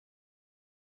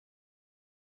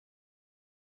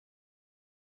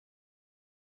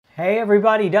Hey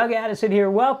everybody, Doug Addison here.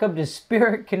 Welcome to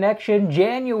Spirit Connection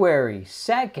January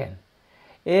 2nd.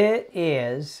 It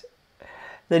is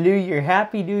the new year.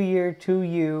 Happy New Year to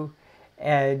you.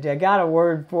 And I got a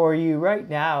word for you right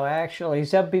now. Actually,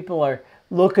 some people are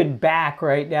looking back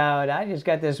right now, and I just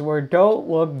got this word. Don't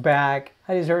look back.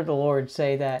 I just heard the Lord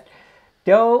say that.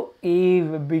 Don't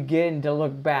even begin to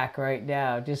look back right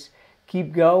now. Just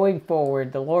keep going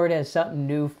forward. The Lord has something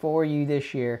new for you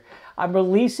this year. I'm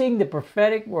releasing the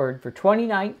prophetic word for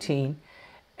 2019,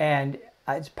 and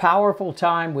it's a powerful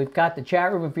time. We've got the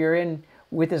chat room. If you're in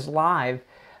with us live,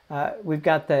 we've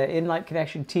got the Inlight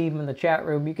Connection team in the chat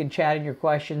room. You can chat in your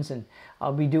questions, and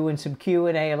I'll be doing some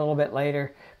Q&A a little bit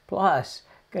later. Plus,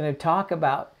 going to talk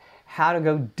about how to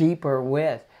go deeper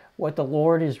with what the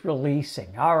Lord is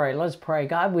releasing. All right, let's pray.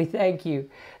 God, we thank you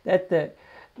that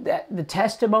the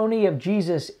testimony of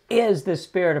Jesus is the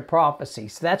spirit of prophecy.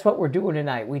 So that's what we're doing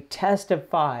tonight. We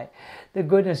testify the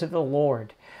goodness of the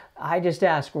Lord. I just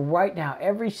ask right now,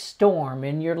 every storm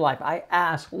in your life, I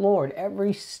ask, Lord,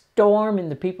 every storm in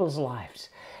the people's lives,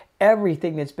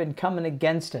 everything that's been coming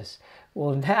against us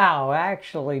will now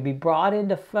actually be brought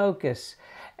into focus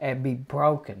and be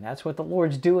broken. That's what the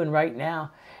Lord's doing right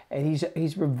now. And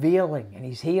he's revealing and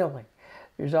he's healing.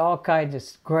 There's all kinds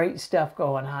of great stuff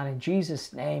going on in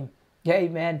Jesus' name.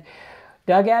 Amen.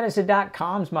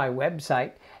 DougAddison.com is my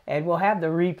website, and we'll have the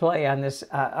replay on this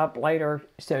up later,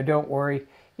 so don't worry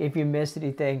if you missed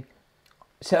anything.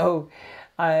 So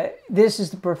this is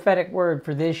the prophetic word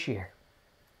for this year,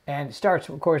 and it starts,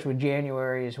 of course, with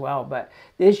January as well. But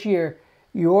this year,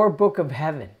 your book of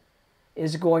heaven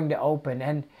is going to open,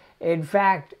 and in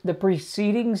fact, the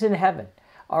proceedings in heaven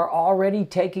are already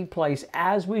taking place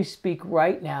as we speak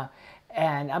right now.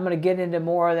 And I'm going to get into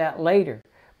more of that later.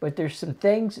 But there's some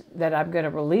things that I'm going to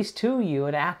release to you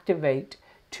and activate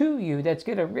to you that's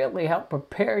going to really help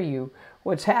prepare you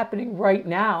what's happening right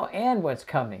now and what's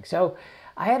coming. So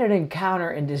I had an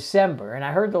encounter in December, and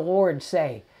I heard the Lord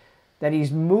say that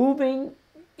he's moving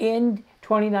in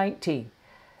 2019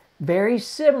 very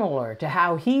similar to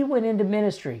how he went into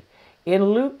ministry in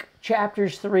Luke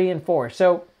chapters 3 and 4.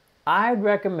 So I'd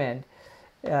recommend,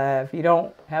 if you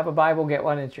don't have a Bible, get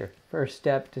one. It's your first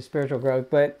step to spiritual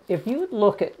growth. But if you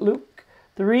look at Luke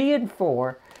 3 and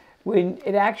 4, when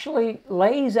it actually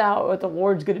lays out what the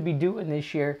Lord's going to be doing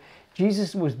this year,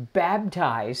 Jesus was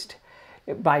baptized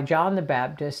by John the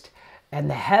Baptist, and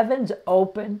the heavens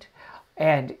opened,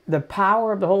 and the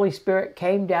power of the Holy Spirit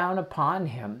came down upon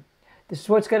him. This is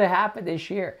what's going to happen this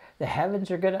year. The heavens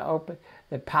are going to open.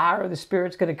 The power of the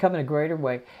Spirit's going to come in a greater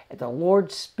way. And the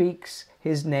Lord speaks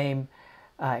his name.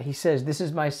 He says, "This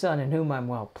is my son in whom I'm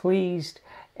well pleased."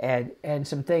 And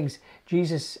some things.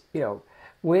 Jesus,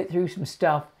 went through some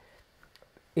stuff.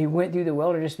 He went through the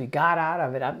wilderness. He got out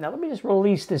of it. Now let me just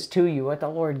release this to you, what the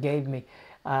Lord gave me.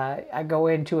 I go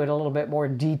into it a little bit more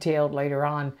detailed later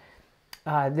on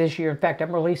this year. In fact,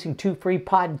 I'm releasing 2 free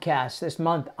podcasts this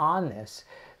month on this,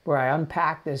 where I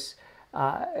unpack this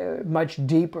much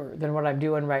deeper than what I'm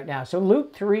doing right now. So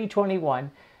Luke 3:21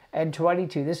 and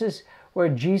 22, this is where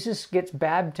Jesus gets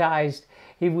baptized.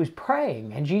 He was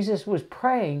praying, and Jesus was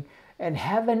praying, and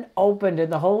heaven opened, and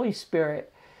the Holy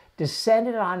Spirit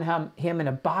descended on him in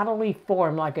a bodily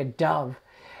form like a dove.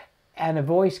 And a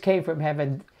voice came from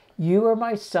heaven, "You are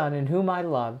my son in whom I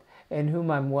love, in whom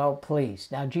I'm well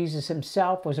pleased." Now, Jesus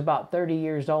himself was about 30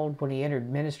 years old when he entered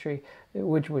ministry,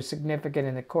 which was significant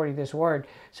in according to this word.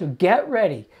 So get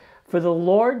ready for the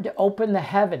Lord to open the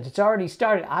heavens. It's already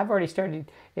started. I've already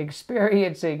started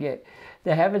experiencing it.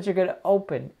 The heavens are going to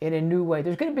open in a new way.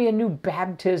 There's going to be a new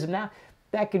baptism. Now,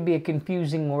 that could be a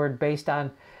confusing word based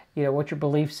on, what your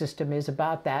belief system is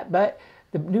about that. But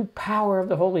the new power of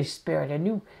the Holy Spirit, a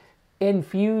new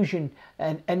infusion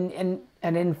and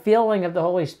infilling of the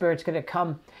Holy Spirit's going to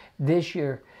come this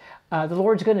year. The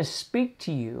Lord's going to speak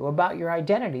to you about your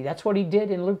identity. That's what he did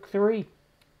in Luke 3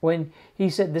 when he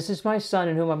said, "This is my son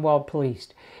in whom I'm well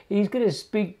pleased." He's going to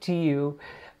speak to you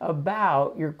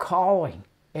about your calling,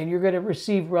 and you're going to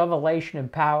receive revelation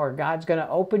and power. God's going to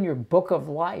open your book of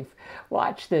life.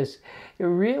 Watch this. It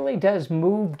really does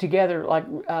move together like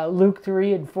Luke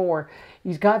 3 and 4.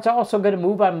 God's also going to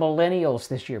move on millennials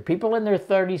this year. People in their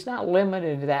 30s, not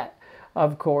limited to that,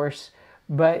 of course,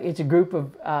 but it's a group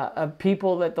of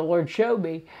people that the Lord showed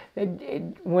me.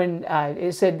 When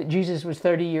it said that Jesus was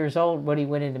 30 years old when he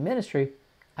went into ministry,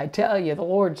 I tell you, the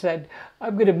Lord said,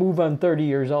 "I'm going to move on 30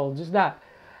 years old."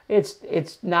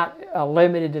 It's not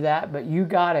limited to that, but you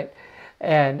got it.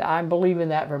 And I'm believing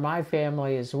that for my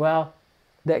family as well,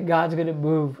 that God's going to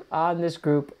move on this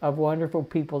group of wonderful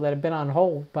people that have been on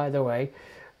hold, by the way,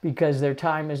 because their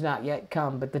time has not yet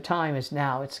come, but the time is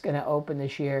now. It's going to open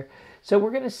this year. So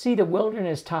we're going to see the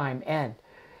wilderness time end.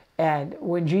 And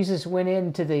when Jesus went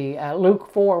into the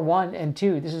Luke 4, 1 and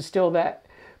 2, this is still that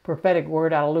prophetic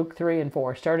word out of Luke 3 and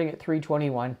 4, starting at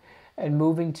 3:21 and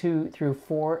moving through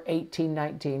 4:18,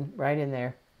 19, right in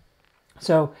there.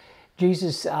 So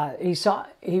Jesus,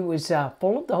 he was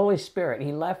full of the Holy Spirit.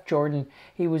 He left Jordan.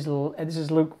 This is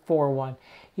Luke 4:1.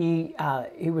 He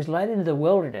was led into the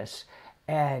wilderness,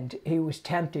 and he was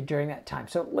tempted during that time.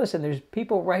 So listen, there's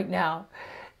people right now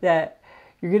that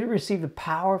you're going to receive the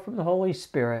power from the Holy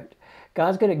Spirit.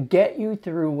 God's going to get you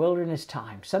through wilderness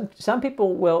time. Some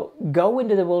people will go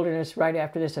into the wilderness right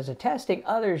after this as a testing.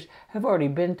 Others have already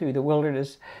been through the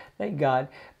wilderness, thank God.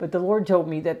 But the Lord told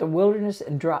me that the wilderness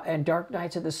and dark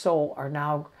nights of the soul are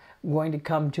now going to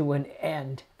come to an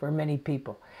end for many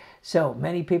people. So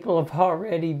many people have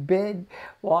already been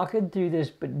walking through this,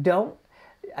 but don't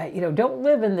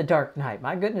live in the dark night.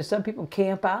 My goodness, some people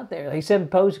camp out there. They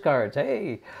send postcards.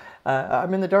 Hey,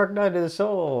 I'm in the dark night of the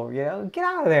soul. Get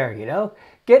out of there.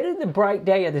 Get in the bright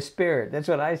day of the Spirit. That's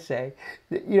what I say.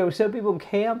 Some people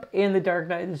camp in the dark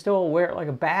night of the soul, wear it like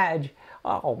a badge.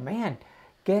 Oh man,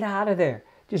 get out of there.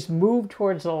 Just move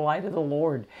towards the light of the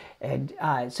Lord. And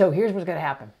so here's what's going to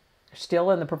happen.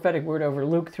 Still in the prophetic word over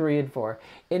Luke 3 and 4.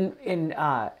 In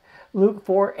Luke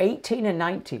 4, 18 and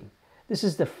 19. This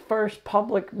is the first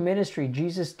public ministry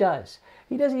Jesus does.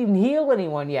 He doesn't even heal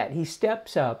anyone yet. He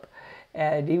steps up,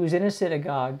 and he was in a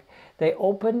synagogue. They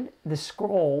open the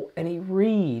scroll, and he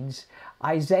reads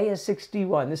Isaiah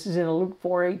 61. This is in Luke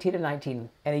 4, 18 and 19.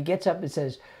 And he gets up and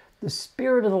says, "The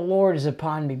Spirit of the Lord is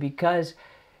upon me, because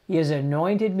he has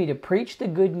anointed me to preach the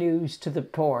good news to the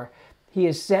poor. He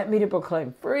has sent me to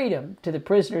proclaim freedom to the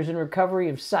prisoners and recovery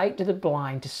of sight to the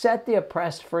blind, to set the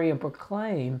oppressed free and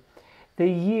proclaim the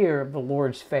year of the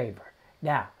Lord's favor."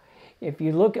 Now, if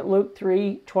you look at Luke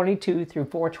 3:22 through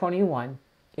 4:21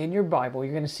 in your Bible,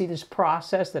 you're going to see this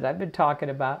process that I've been talking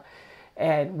about.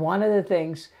 And one of the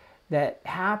things that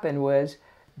happened was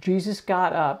Jesus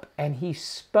got up and he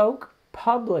spoke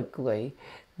publicly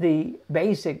the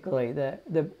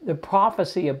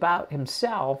prophecy about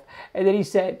himself, and then he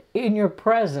said, "In your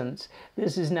presence,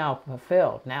 this is now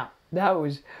fulfilled." Now, that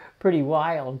was pretty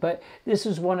wild, but this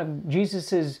is one of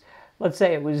Jesus's, let's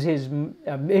say it was his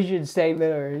mission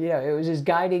statement, or it was his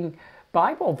guiding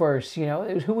Bible verse.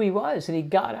 It was who he was, and he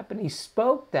got up and he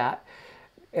spoke that.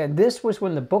 And this was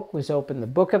when the book was open. The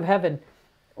book of heaven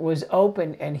was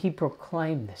open, and he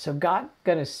proclaimed this. So God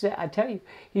gonna say, I tell you,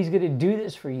 he's gonna do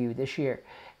this for you this year.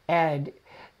 And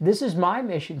this is my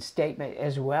mission statement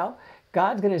as well.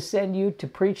 God's going to send you to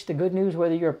preach the good news,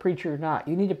 whether you're a preacher or not.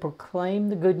 You need to proclaim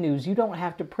the good news. You don't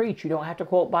have to preach. You don't have to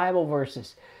quote Bible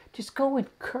verses. Just go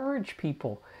encourage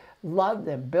people. Love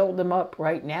them. Build them up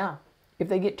right now. If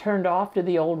they get turned off to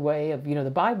the old way of,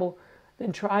 the Bible,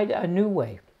 then try a new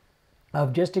way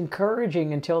of just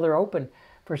encouraging until they're open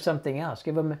for something else.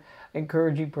 Give them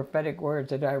encouraging prophetic words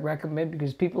that I recommend,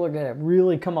 because people are going to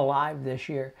really come alive this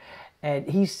year. And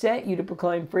he sent you to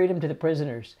proclaim freedom to the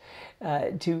prisoners,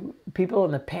 to people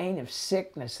in the pain of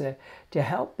sickness, to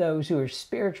help those who are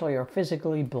spiritually or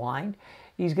physically blind.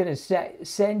 He's going to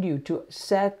send you to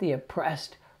set the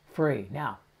oppressed free.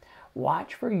 Now,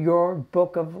 watch for your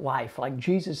book of life, like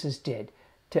Jesus did,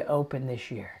 to open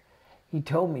this year. He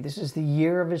told me this is the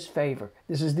year of his favor.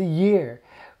 This is the year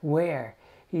where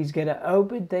he's going to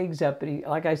open things up. And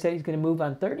like I said, he's going to move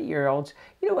on 30-year-olds.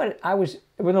 You know what?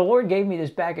 When the Lord gave me this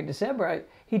back in December,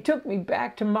 he took me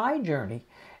back to my journey.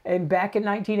 And back in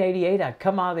 1988, I'd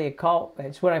come out of the occult.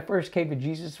 It's when I first came to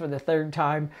Jesus for the third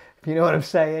time. If you know what I'm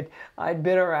saying. I'd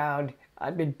been around.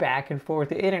 I'd been back and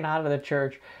forth, in and out of the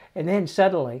church. And then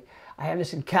suddenly, I had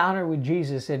this encounter with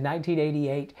Jesus in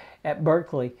 1988 at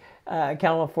Berkeley,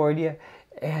 California.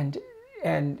 And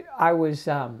I was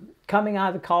coming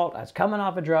out of the cult. I was coming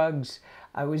off of drugs.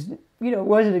 I was,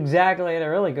 wasn't exactly in a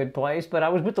really good place, but I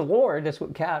was with the Lord. That's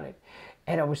what counted.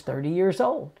 And I was 30 years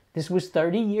old. This was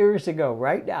 30 years ago,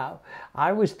 right now.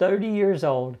 I was 30 years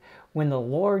old when the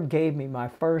Lord gave me my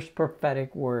first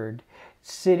prophetic word.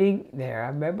 Sitting there, I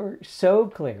remember so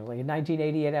clearly. In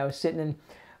 1988, I was sitting in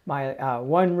my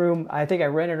one room. I think I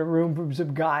rented a room from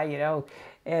some guy,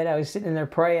 and I was sitting in there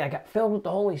praying. I got filled with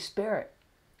the Holy Spirit.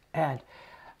 And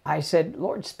I said,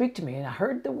 "Lord, speak to me." And I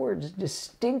heard the words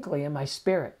distinctly in my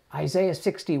spirit. Isaiah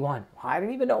 61. I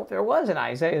didn't even know if there was an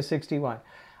Isaiah 61.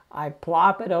 I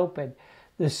plop it open.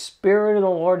 "The Spirit of the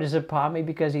Lord is upon me,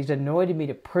 because he's anointed me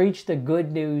to preach the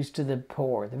good news to the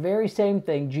poor." The very same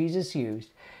thing Jesus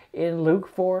used in Luke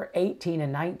 4, 18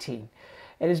 and 19.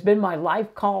 It has been my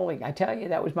life calling. I tell you,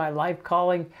 that was my life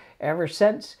calling ever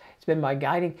since. It's been my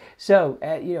guiding. So,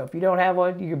 if you don't have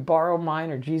one, you can borrow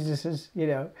mine or Jesus's,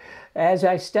 As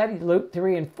I studied Luke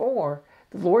 3 and 4,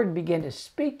 the Lord began to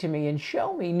speak to me and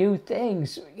show me new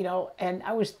things, and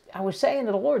I was saying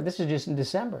to the Lord, this is just in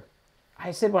December. I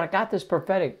said, when I got this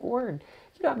prophetic word,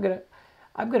 I'm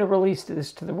gonna release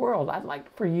this to the world. I'd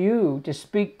like for you to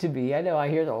speak to me. I know I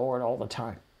hear the Lord all the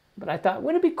time, but I thought,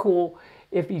 wouldn't it be cool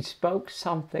if he spoke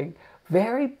something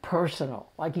very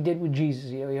personal, like he did with Jesus?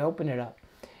 He opened it up.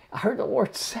 I heard the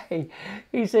Lord say,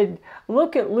 he said,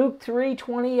 look at Luke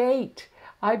 3:28.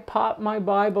 I popped my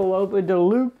Bible open to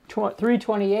Luke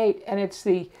 3:28, and it's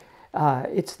the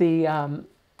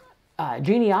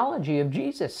genealogy of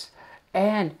Jesus.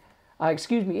 And,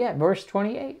 verse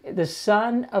 28, the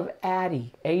son of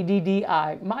Addi,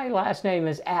 A-D-D-I. My last name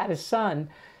is Addison.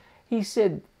 He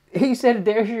said,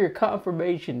 there's your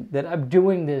confirmation that I'm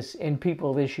doing this in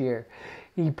people this year.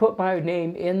 He put my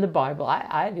name in the Bible.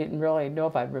 I didn't really know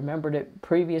if I remembered it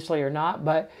previously or not,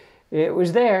 but it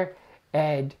was there.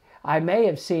 And I may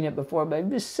have seen it before, but I'm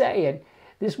just saying,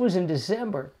 this was in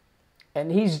December. And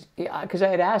because I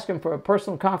had asked him for a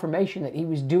personal confirmation that he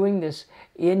was doing this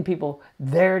in people.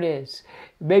 There it is.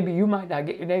 Maybe you might not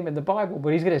get your name in the Bible,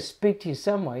 but he's going to speak to you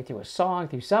some way, through a song,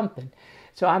 through something.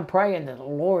 So I'm praying that the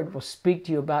Lord will speak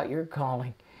to you about your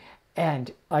calling.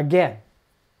 And again,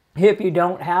 if you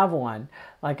don't have one,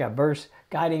 like a verse,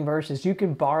 guiding verses, you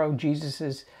can borrow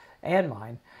Jesus's and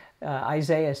mine.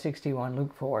 Isaiah 61,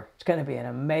 Luke 4. It's going to be an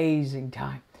amazing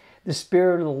time. The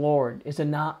Spirit of the Lord is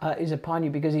upon you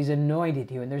because he's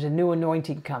anointed you, and there's a new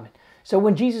anointing coming. So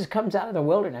when Jesus comes out of the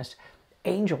wilderness,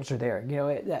 angels are there.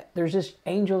 There's just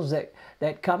angels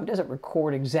that come. It doesn't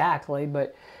record exactly,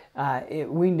 but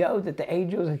we know that the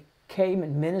angels came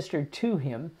and ministered to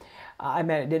him.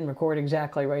 It didn't record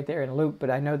exactly right there in Luke,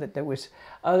 but I know that there was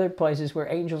other places where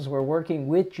angels were working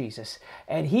with Jesus.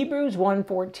 And Hebrews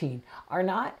 1:14, are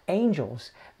not angels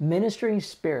ministering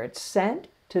spirits sent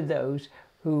to those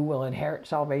who will inherit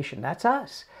salvation? That's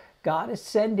us. God is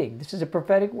sending. This is a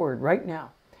prophetic word right now.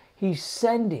 He's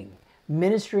sending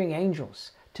ministering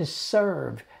angels to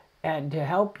serve and to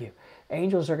help you.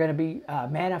 Angels are going to be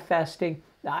manifesting.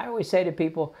 I always say to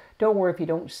people, don't worry if you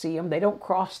don't see them. They don't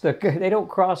cross the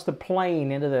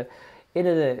plane into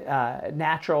the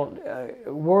natural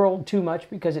world too much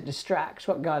because it distracts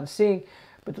what God's seeing.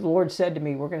 But the Lord said to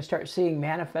me, we're going to start seeing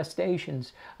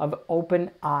manifestations of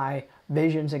open eye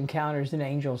visions, encounters, and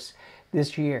angels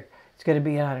this year. It's going to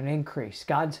be on an increase.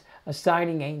 God's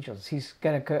assigning angels. He's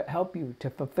going to help you to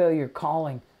fulfill your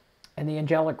calling, and the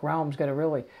angelic realm is going to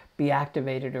really be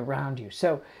activated around you.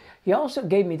 So he also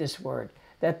gave me this word,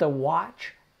 that the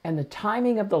watch and the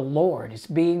timing of the Lord is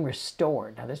being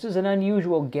restored. Now, this is an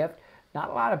unusual gift. Not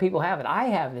a lot of people have it. I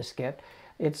have this gift.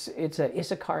 It's a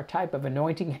Issachar type of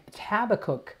anointing. It's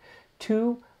Habakkuk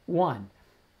 2:1.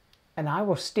 And I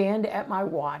will stand at my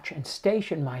watch and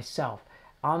station myself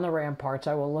on the ramparts.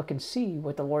 I will look and see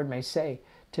what the Lord may say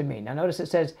to me. Now, notice it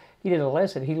says he didn't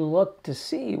listen. He looked to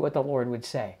see what the Lord would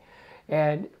say.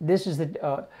 And this is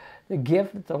the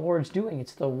gift that the Lord's doing.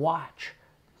 It's the watch.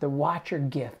 The watcher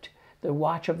gift, the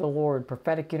watch of the Lord.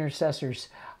 Prophetic intercessors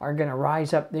are going to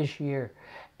rise up this year,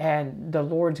 and the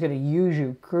Lord's going to use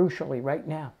you crucially right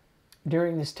now.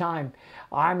 During this time,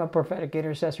 I'm a prophetic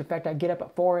intercessor. In fact, I get up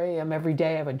at 4 a.m. every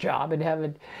day. I have a job in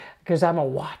heaven because I'm a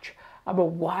watch. I'm a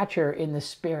watcher in the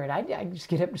Spirit. I just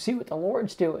get up to see what the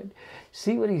Lord's doing,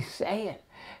 see what he's saying.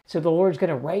 So the Lord's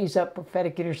going to raise up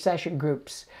prophetic intercession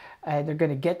groups. They're going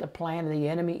to get the plan of the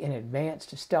enemy in advance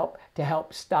to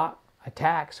help stop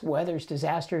attacks, weathers,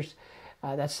 disasters.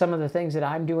 That's some of the things that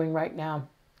I'm doing right now,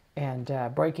 and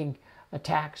breaking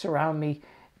attacks around me,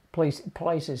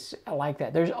 places like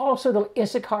that. There's also the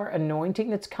Issachar anointing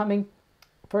that's coming.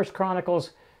 1 Chronicles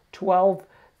 32.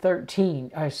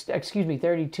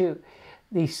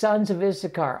 The sons of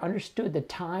Issachar understood the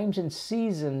times and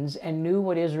seasons and knew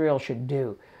what Israel should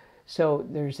do. So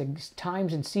there's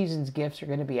times and seasons gifts are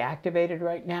going to be activated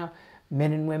right now.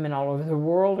 Men and women all over the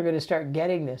world are going to start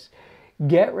getting this.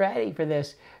 Get ready for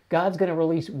this. God's going to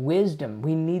release wisdom.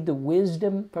 We need the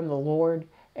wisdom from the Lord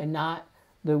and not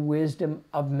the wisdom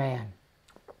of man.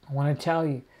 I want to tell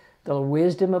you, the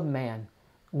wisdom of man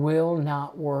will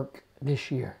not work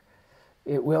this year.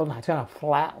 It will not. It's going to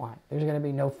flatline. There's going to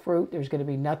be no fruit. There's going to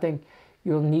be nothing.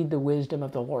 You'll need the wisdom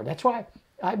of the Lord. That's why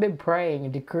I've been praying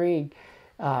and decreeing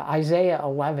Isaiah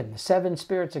 11, the 7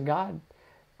 spirits of God.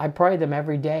 I pray them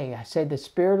every day. I say the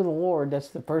Spirit of the Lord, that's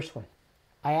the first one.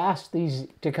 I ask these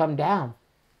to come down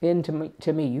into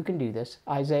me. You can do this.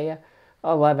 Isaiah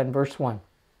 11, verse 1.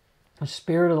 The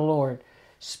Spirit of the Lord,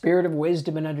 Spirit of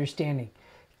wisdom and understanding,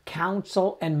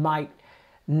 counsel and might,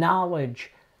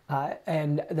 knowledge,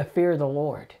 and the fear of the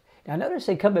Lord. Now notice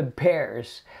they come in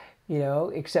pairs,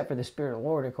 except for the Spirit of the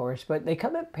Lord, of course, but they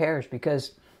come in pairs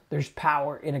because there's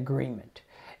power in agreement.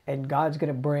 And God's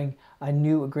going to bring a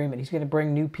new agreement. He's going to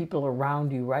bring new people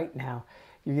around you right now.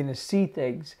 You're going to see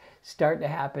things start to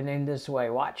happen in this way.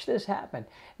 Watch this happen.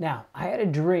 Now, I had a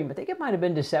dream. I think it might have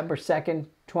been December 2nd,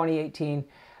 2018.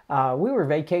 We were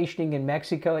vacationing in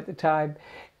Mexico at the time.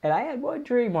 And I had one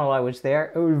dream while I was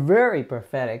there. It was very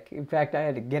prophetic. In fact, I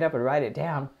had to get up and write it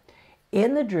down.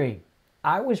 In the dream,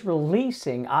 I was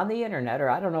releasing on the internet, or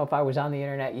I don't know if I was on the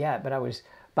internet yet, but I was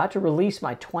about to release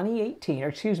my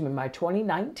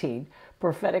 2019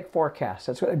 prophetic forecast.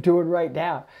 That's what I'm doing right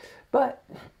now. But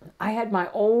I had my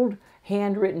old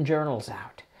handwritten journals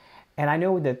out. And I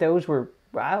know that those were,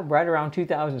 right around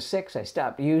 2006, I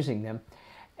stopped using them.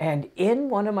 And in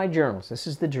one of my journals, this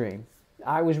is the dream,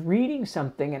 I was reading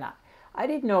something, and I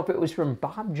didn't know if it was from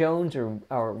Bob Jones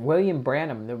or William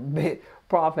Branham, the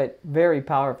prophet, very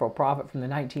powerful prophet from the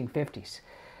 1950s.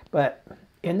 But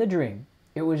in the dream,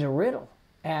 it was a riddle.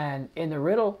 And in the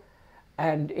riddle,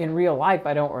 and in real life,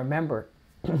 I don't remember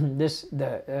this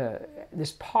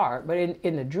part, but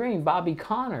in the dream, Bobby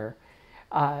Connor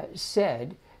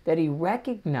said that he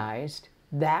recognized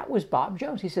that was Bob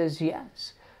Jones. He says,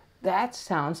 yes, that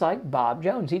sounds like Bob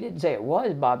Jones. He didn't say it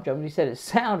was Bob Jones. He said it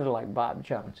sounded like Bob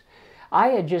Jones. I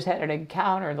had just had an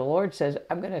encounter, and the Lord says,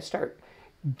 I'm going to start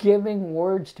giving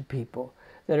words to people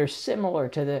that are similar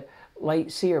to the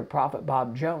late seer prophet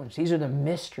Bob Jones. These are the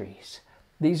mysteries.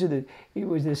 He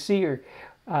was the seer.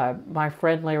 My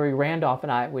friend Larry Randolph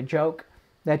and I would joke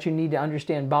that you need to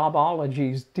understand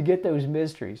Bobologies to get those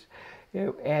mysteries.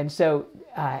 And so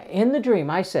in the dream,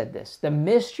 I said this: the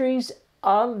mysteries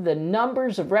of the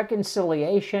numbers of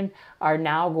reconciliation are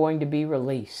now going to be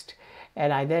released.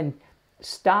 And I then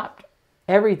stopped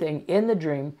everything in the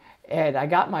dream, and I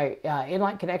got my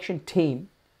Inlight Connection team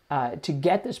to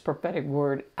get this prophetic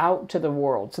word out to the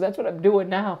world. So that's what I'm doing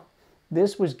now.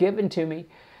 This was given to me.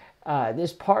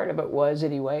 This part of it was,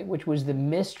 anyway, which was the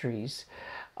mysteries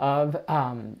of,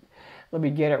 let me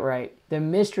get it right, the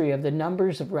mystery of the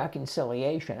numbers of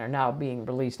reconciliation are now being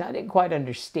released. Now, I didn't quite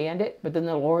understand it, but then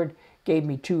the Lord gave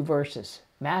me two verses.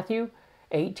 Matthew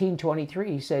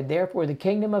 18:23 said, therefore the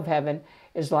kingdom of heaven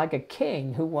is like a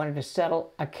king who wanted to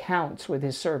settle accounts with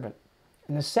his servant.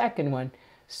 And the second one,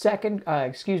 1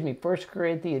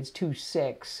 Corinthians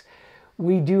 2:6,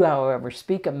 we do, however,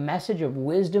 speak a message of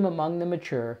wisdom among the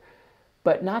mature,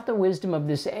 but not the wisdom of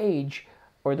this age,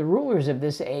 or the rulers of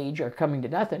this age are coming to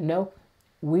nothing. No,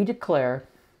 we declare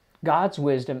God's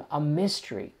wisdom, a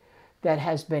mystery that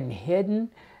has been hidden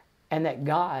and that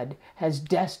God has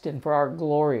destined for our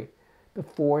glory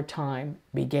before time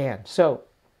began. So,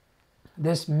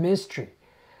 this mystery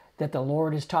that the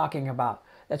Lord is talking about,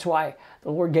 that's why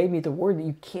the Lord gave me the word that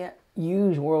you can't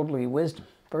use worldly wisdom.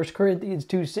 1 Corinthians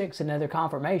 2:6, another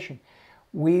confirmation.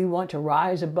 We want to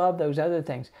rise above those other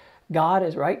things. God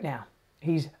is right now,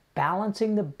 He's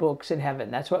balancing the books in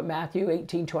heaven. That's what Matthew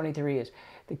 18:23 is.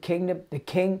 The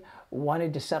king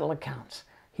wanted to settle accounts.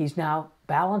 He's now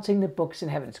balancing the books in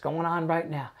heaven. It's going on right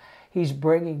now. He's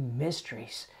bringing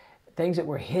mysteries, things that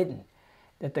were hidden,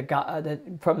 that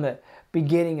from the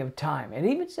beginning of time. And it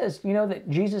even says, that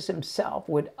Jesus Himself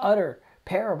would utter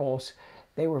parables.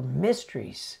 They were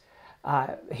mysteries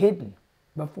hidden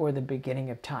before the beginning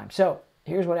of time. So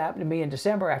here's what happened to me in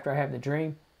December after I had the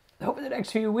dream. Over the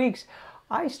next few weeks,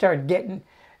 I started getting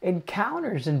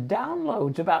encounters and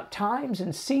downloads about times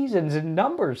and seasons and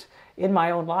numbers in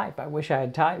my own life. I wish I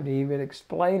had time to even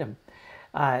explain them.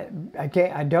 I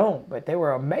don't, but they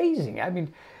were amazing. I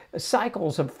mean,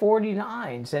 cycles of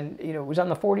 49s, and it was on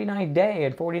the 49th day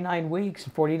and 49 weeks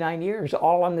and 49 years,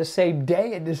 all on the same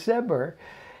day in December.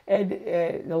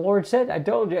 And the Lord said, I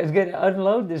told you I was going to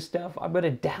unload this stuff. I'm going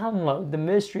to download the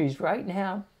mysteries right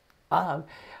now of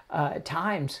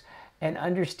times and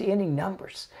understanding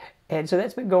numbers. And so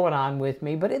that's been going on with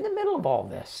me. But in the middle of all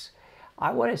this,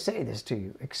 I want to say this to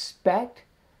you. Expect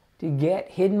to get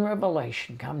hidden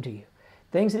revelation come to you.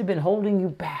 Things that have been holding you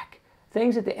back.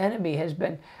 Things that the enemy has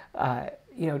been,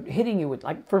 hitting you with.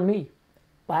 Like for me,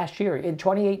 last year in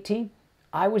 2018,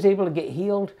 I was able to get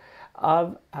healed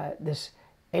of this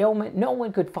ailment no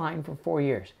one could find for 4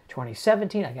 years.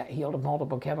 2017, I got healed of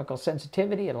multiple chemical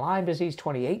sensitivity and Lyme disease.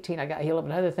 2018, I got healed of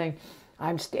another thing.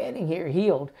 I'm standing here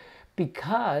healed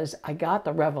because I got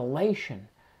the revelation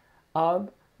of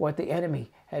what the enemy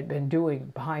had been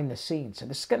doing behind the scenes. So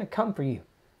this is going to come for you.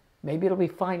 Maybe it'll be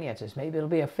finances. Maybe it'll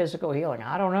be a physical healing.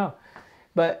 I don't know.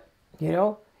 But,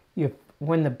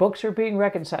 when the books are being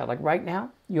reconciled, like right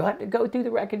now, you have to go through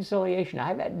the reconciliation.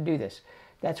 I've had to do this.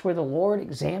 That's where the Lord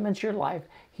examines your life.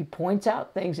 He points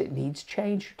out things that needs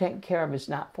change or taken care of. It's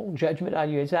not full judgment on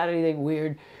you. It's not anything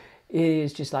weird. It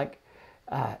is just like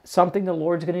something the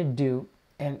Lord's going to do.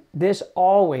 And this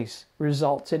always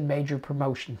results in major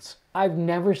promotions. I've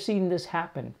never seen this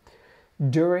happen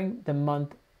during the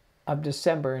month of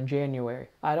December and January.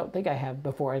 I don't think I have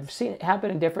before. I've seen it happen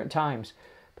in different times.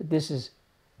 But this is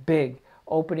big,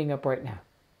 opening up right now.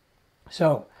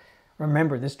 So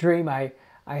remember, this dream I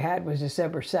had was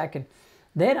December 2nd.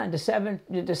 Then on December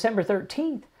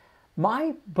 13th,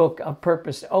 my book of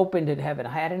purpose opened in heaven.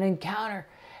 I had an encounter.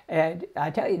 And I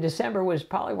tell you, December was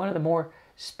probably one of the more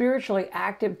spiritually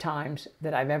active times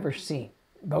that I've ever seen,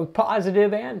 both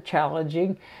positive and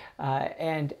challenging.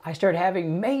 And I started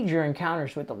having major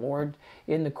encounters with the Lord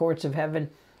in the courts of heaven.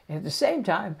 And at the same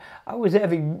time, I was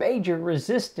having major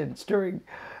resistance during,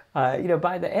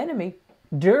 by the enemy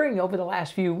over the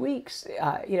last few weeks.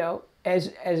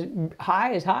 As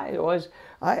high as it was,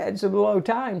 I had some low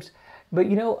times. But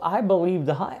I believe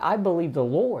I believe the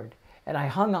Lord, and I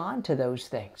hung on to those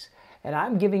things. And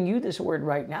I'm giving you this word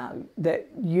right now that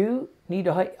you need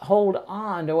to hold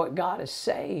on to what God is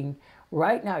saying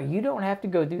right now. You don't have to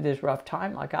go through this rough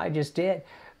time like I just did,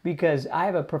 because I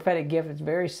have a prophetic gift that's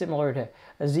very similar to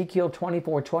Ezekiel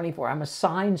 24:24. I'm a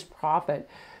signs prophet.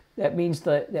 That means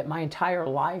that my entire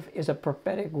life is a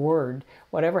prophetic word.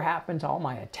 Whatever happens, all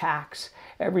my attacks,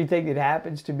 everything that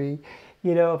happens to me.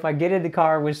 If I get in the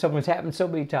car with someone's happened so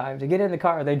many times, I get in the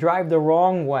car, they drive the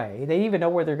wrong way. They even know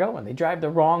where they're going. They drive the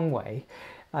wrong way,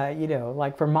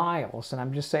 like for miles. And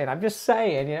I'm just saying, I'm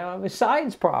a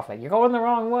signs prophet. You're going the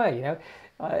wrong way,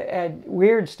 and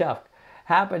weird stuff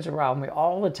happens around me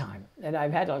all the time. And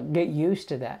I've had to get used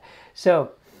to that.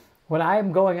 So when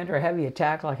I'm going under a heavy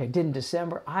attack like I did in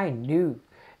December, I knew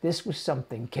this was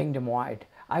something kingdom-wide.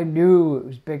 I knew it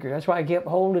was bigger. That's why I kept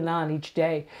holding on each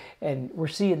day. And we're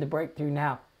seeing the breakthrough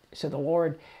now. So the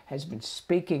Lord has been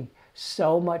speaking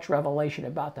so much revelation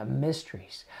about the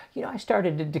mysteries. I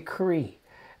started to decree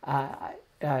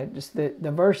just the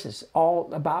verses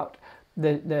all about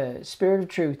the Spirit of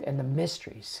truth and the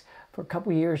mysteries for a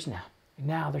couple years now. And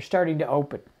now they're starting to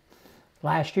open.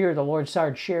 Last year, the Lord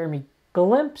started sharing me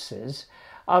glimpses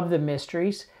of the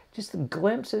mysteries, just the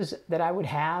glimpses that I would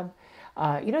have.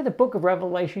 The book of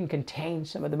Revelation contains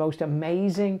some of the most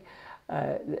amazing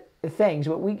things,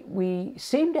 but we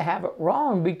seem to have it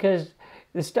wrong because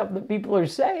the stuff that people are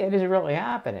saying isn't really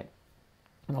happening.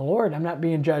 And the Lord, I'm not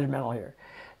being judgmental here.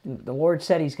 The Lord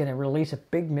said He's going to release a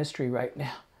big mystery right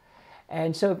now.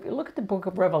 And so if you look at the book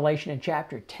of Revelation in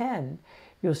chapter 10,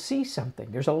 you'll see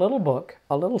something. There's a little book,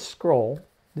 a little scroll.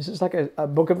 This is like a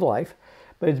book of life,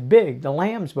 but it's big. The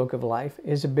Lamb's book of life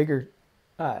is a bigger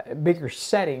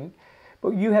setting.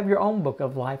 But you have your own book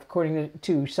of life, according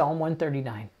to Psalm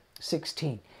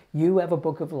 139:16. You have a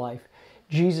book of life.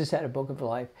 Jesus had a book of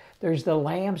life. There's the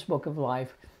Lamb's book of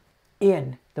life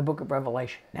in the book of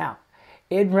Revelation. Now,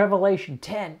 in Revelation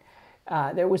 10,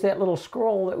 there was that little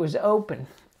scroll that was open.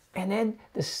 And then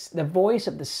the voice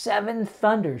of the seven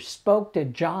thunders spoke to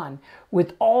John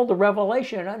with all the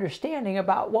revelation and understanding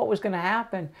about what was going to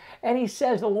happen. And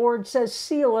the Lord says,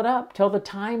 seal it up till the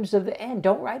times of the end.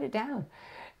 Don't write it down.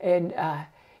 And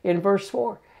in verse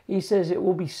 4, He says it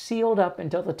will be sealed up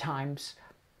until the times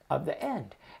of the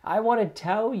end. I want to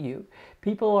tell you,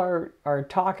 people are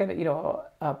talking,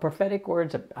 prophetic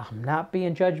words. I'm not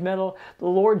being judgmental. The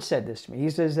Lord said this to me. He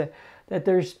says that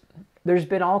there's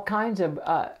been all kinds of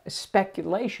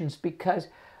speculations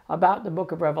about the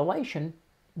book of Revelation,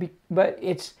 but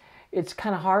it's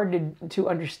kind of hard to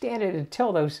understand it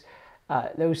until those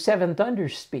seven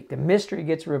thunders speak. The mystery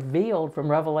gets revealed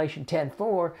from Revelation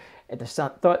 10:4 at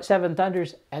the seven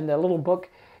thunders, and the little book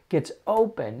gets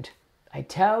opened. I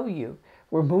tell you,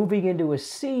 we're moving into a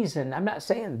season. I'm not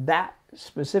saying that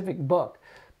specific book,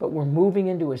 but we're moving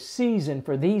into a season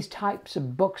for these types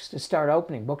of books to start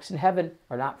opening. Books in heaven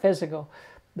are not physical.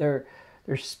 They're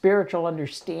spiritual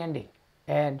understanding.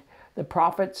 And the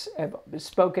prophets have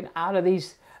spoken out of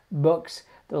these books.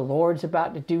 The Lord's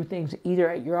about to do things either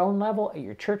at your own level, at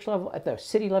your church level, at the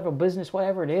city level, business,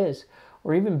 whatever it is,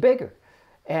 or even bigger.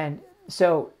 And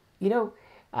so,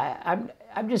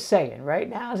 I'm just saying, right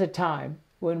now is a time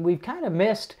when we've kind of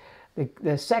missed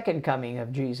the second coming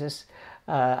of Jesus.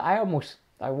 I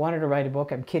wanted to write a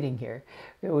book. I'm kidding here.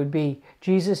 It would be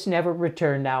Jesus Never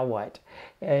Returned, Now What?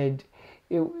 And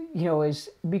is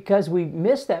because we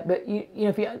missed that. But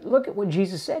if you look at what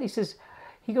Jesus said,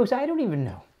 He goes, I don't even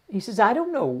know. He says, I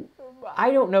don't know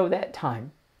that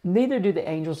time. Neither do the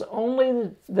angels,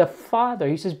 only the Father.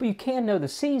 He says, but you can know the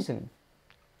season.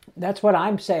 That's what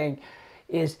I'm saying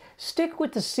is stick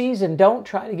with the season. Don't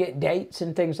try to get dates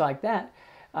and things like that.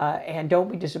 And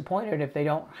don't be disappointed if they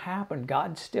don't happen.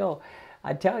 God still,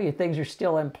 I tell you, things are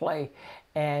still in play.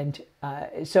 And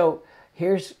so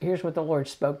here's what the Lord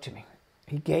spoke to me.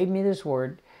 He gave me this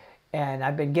word, and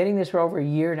I've been getting this for over a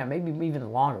year now, maybe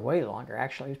even longer, way longer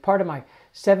actually. It's part of my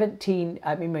 50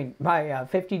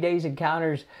 days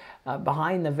encounters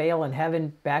behind the veil in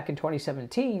heaven back in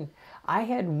 2017. I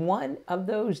had one of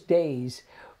those days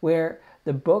where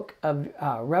the book of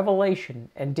Revelation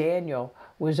and Daniel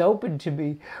was open to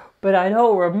me, but I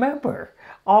don't remember.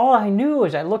 All I knew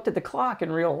is I looked at the clock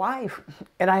in real life,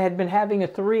 and I had been having a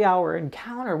 3-hour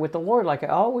encounter with the Lord like I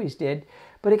always did,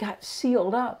 but it got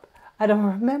sealed up. I don't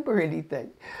remember anything,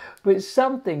 but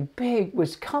something big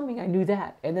was coming. I knew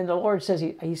that. And then the Lord says,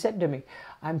 he said to me,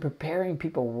 I'm preparing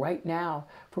people right now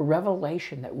for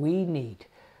revelation that we need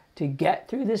to get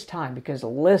through this time, because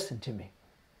listen to me.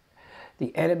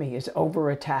 The enemy is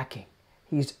over-attacking.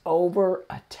 He's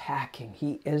over-attacking.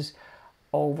 He is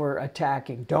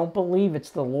over-attacking. Don't believe it's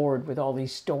the Lord with all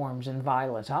these storms and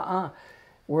violence.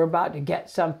 We're about to get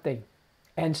something.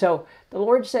 And so the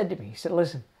Lord said to me, he said,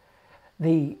 listen,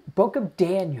 the book of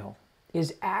Daniel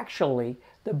is actually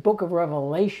the book of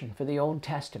Revelation for the Old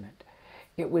Testament.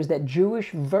 It was that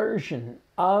Jewish version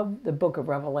of the book of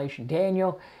Revelation.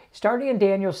 Daniel, starting in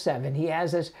Daniel 7, he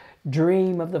has this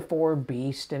dream of the 4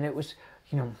 beasts, and it was,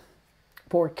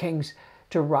 4 kings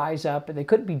to rise up, and they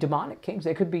couldn't be demonic kings.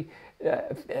 They could be,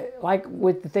 like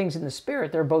with the things in the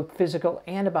spirit, they're both physical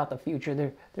and about the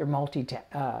future. They're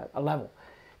multi-level.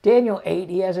 Daniel 8,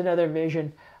 he has another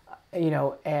vision,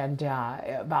 and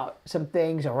about some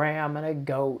things, a ram and a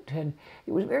goat, and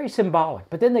it was very symbolic.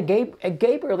 But then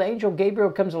Gabriel, the angel Gabriel,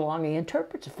 comes along and he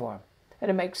interprets it for him, and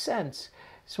it makes sense,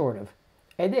 sort of.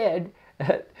 And then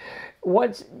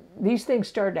once these things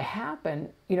started to happen,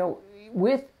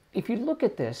 if you look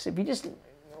at this, if you just,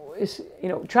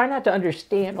 try not to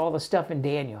understand all the stuff in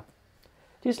Daniel.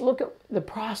 Just look at the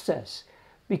process,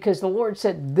 because the Lord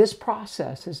said this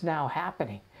process is now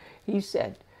happening. He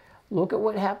said, look at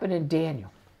what happened in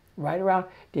Daniel. Right around,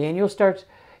 Daniel starts,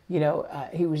 he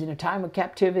was in a time of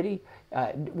captivity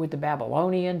with the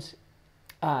Babylonians,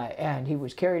 and he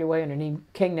was carried away under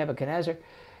King Nebuchadnezzar.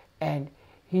 And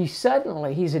he's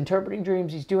interpreting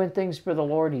dreams, he's doing things for the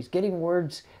Lord, he's getting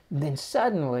words. And then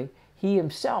suddenly, he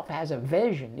himself has a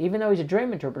vision. Even though he's a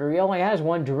dream interpreter, he only has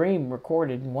one dream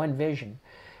recorded in one vision.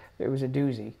 There was a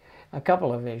doozy, a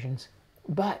couple of visions.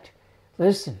 But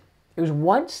listen, it was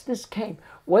once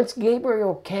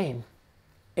Gabriel came,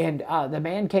 and the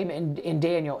man came in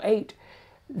Daniel 8,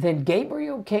 then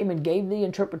Gabriel came and gave the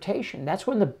interpretation. That's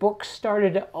when the book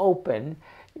started to open.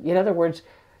 In other words,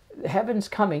 heaven's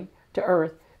coming to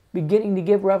earth, beginning to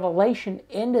give revelation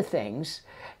into things.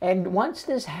 And once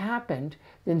this happened,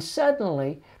 then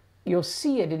suddenly you'll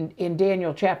see it in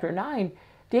Daniel chapter 9.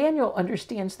 Daniel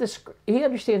understands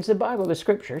the Bible, the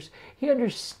scriptures. He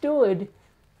understood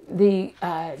the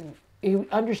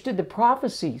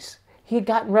prophecies. He had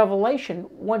gotten revelation.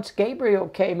 Once Gabriel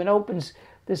came and opens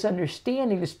this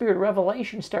understanding, the spirit of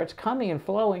revelation starts coming and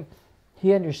flowing.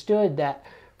 He understood that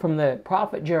from the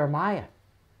prophet Jeremiah,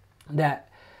 that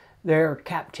their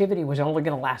captivity was only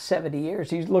going to last 70 years.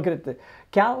 He's looking at the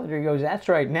calendar, he goes, that's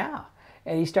right now.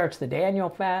 And he starts the Daniel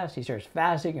fast, he starts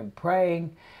fasting and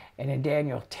praying. And in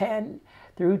Daniel 10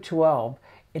 through 12,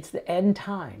 it's the end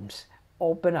times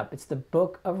open up. It's the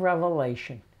book of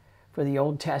Revelation for the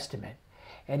Old Testament.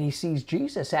 And he sees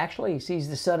Jesus, actually, he sees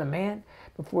the Son of Man.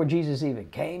 Before Jesus even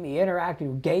came, he interacted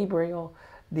with Gabriel,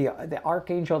 the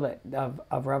archangel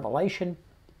of Revelation.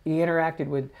 He interacted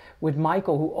with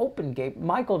Michael, who opened Gabriel.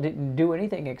 Michael didn't do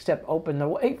anything except open the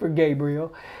way for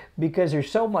Gabriel, because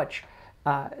there's so much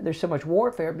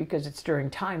warfare, because it's during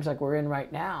times like we're in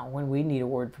right now when we need a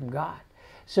word from God.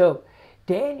 So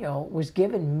Daniel was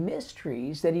given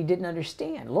mysteries that he didn't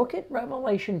understand. Look at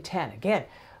Revelation 10. Again,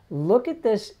 look at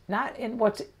this, not in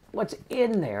what's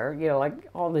in there, like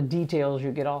all the details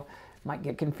might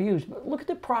get confused, but look at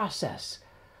the process.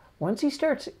 Once he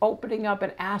starts opening up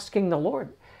and asking the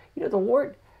Lord,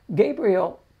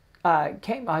 Gabriel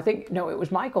came, it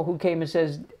was Michael who came and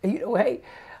says, hey,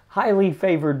 highly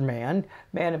favored man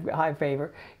of high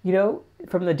favor,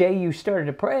 from the day you started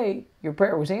to pray, your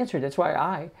prayer was answered. That's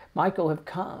why Michael, have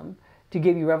come to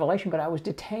give you revelation, but I was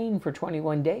detained for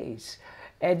 21 days.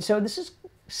 And so this is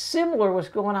similar what's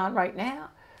going on right now.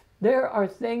 There are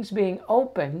things being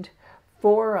opened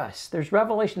for us. There's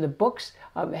revelation. The books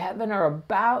of heaven are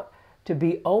about to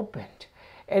be opened.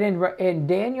 And in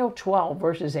Daniel 12,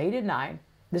 verses 8 and 9,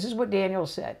 this is what Daniel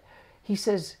said. He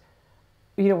says,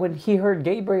 when he heard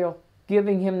Gabriel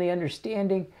giving him the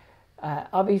understanding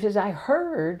he says, I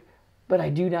heard, but I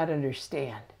do not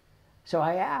understand. So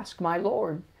I asked my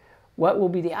Lord, what will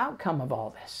be the outcome of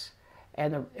all this?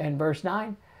 And in verse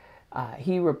 9,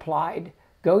 he replied,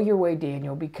 go your way,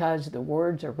 Daniel, because the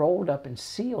words are rolled up and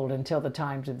sealed until the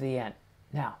times of the end.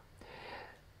 Now,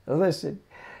 listen,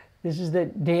 this is the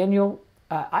Daniel.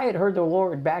 I had heard the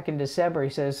Lord back in December. He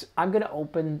says, I'm going to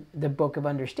open the book of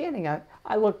understanding.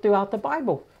 I looked throughout the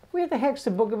Bible. Where the heck's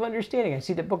the book of understanding? I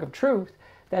see the book of truth.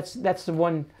 That's the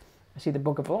one. I see the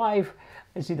book of life.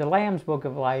 I see the Lamb's book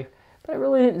of life. But I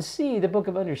really didn't see the book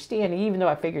of understanding, even though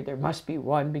I figured there must be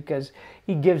one because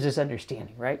he gives us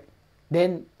understanding, right?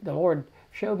 Then the Lord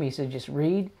showed me, he said, just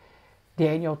read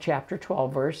Daniel chapter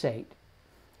 12, verse 8.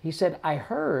 He said, I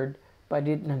heard, but I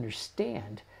didn't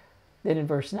understand. Then in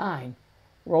verse 9,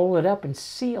 roll it up and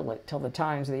seal it till the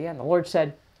times of the end. The Lord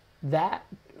said that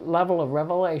level of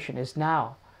revelation is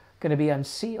now going to be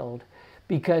unsealed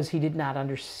because he did not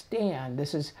understand.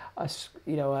 This is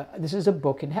this is a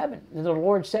book in heaven. And the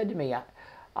Lord said to me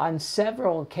on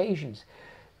several occasions,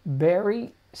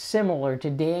 very similar to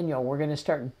Daniel, we're going to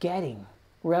start getting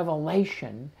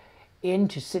revelation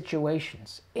into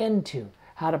situations, into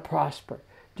how to prosper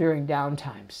during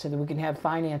downtimes so that we can have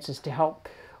finances to help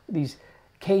these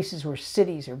cases where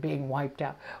cities are being wiped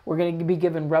out. We're going to be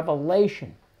given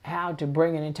revelation how to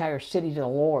bring an entire city to the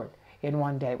Lord in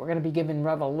one day. We're going to be given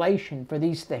revelation for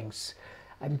these things.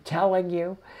 I'm telling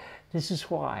you, this is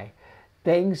why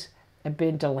things have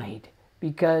been delayed,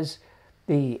 because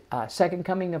the second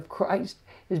coming of Christ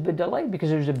has been delayed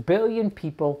because there's 1 billion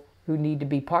people who need to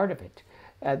be part of it.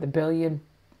 The billion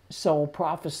soul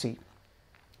prophecy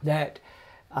that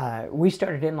we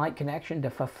started in Light Connection to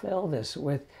fulfill this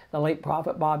with the late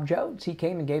prophet Bob Jones. He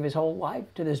came and gave his whole life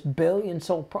to this billion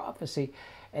soul prophecy,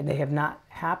 and they have not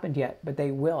happened yet, but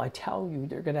they will. I tell you,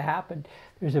 they're going to happen.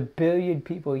 There's 1 billion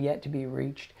people yet to be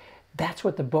reached. That's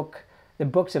what the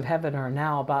books of heaven are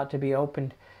now about to be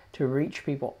opened to reach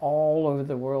people all over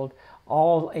the world,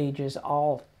 all ages,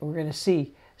 we're going to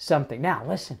see something. Now,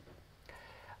 listen,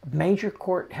 a major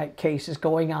court case is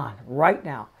going on right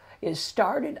now. It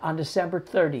started on December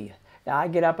 30th. Now, I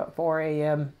get up at 4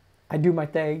 a.m. I do my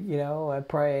thing, I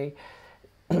pray.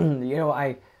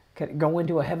 I go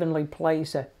into a heavenly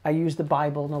place. I use the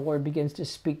Bible, and the Lord begins to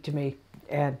speak to me.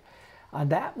 And on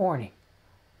that morning,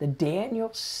 the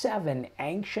Daniel 7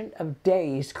 Ancient of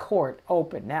Days court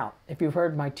opened. Now, if you've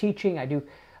heard my teaching,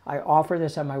 I offer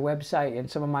this on my website and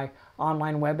some of my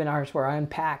online webinars where I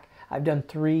unpack. I've done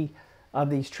 3 of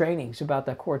these trainings about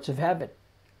the courts of heaven.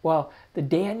 Well, the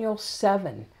Daniel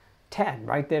 7:10,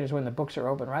 right there is when the books are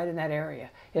open, right in that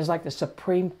area, is like the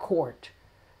Supreme Court.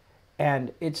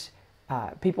 And it's,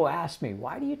 people ask me,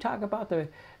 why do you talk about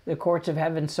the courts of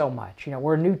heaven so much?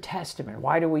 We're New Testament.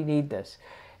 Why do we need this?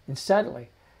 And suddenly,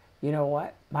 you know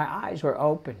what? My eyes were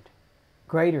opened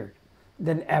greater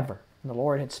than ever. And the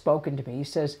Lord had spoken to me.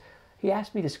 He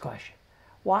asked me this question.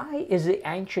 Why is the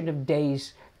Ancient of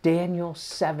Days Daniel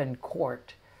 7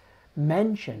 court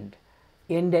mentioned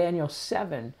in Daniel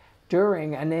 7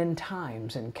 during an end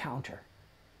times encounter?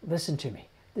 Listen to me.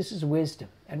 This is wisdom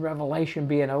and revelation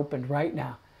being opened right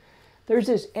now. There's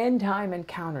this end time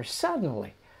encounter.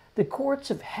 Suddenly, the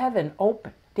courts of heaven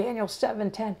open. Daniel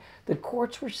 7:10, the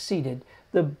courts were seated.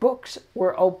 The books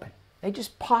were open. They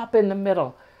just pop in the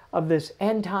middle of this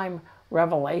end time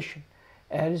revelation.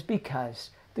 And it is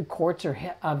because the courts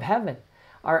of heaven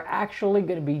are actually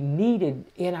going to be needed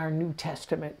in our New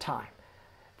Testament time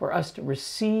for us to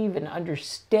receive and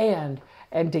understand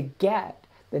and to get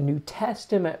the New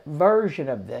Testament version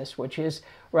of this, which is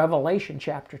Revelation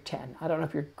chapter 10. I don't know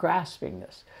if you're grasping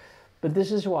this, but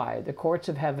this is why the courts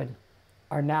of heaven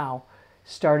are now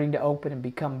starting to open and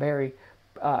become very,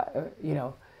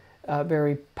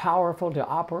 very powerful to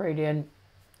operate in.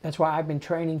 That's why I've been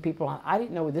training people on. I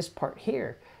didn't know this part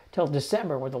here till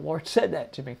December where the Lord said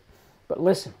that to me. But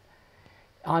listen,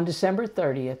 on December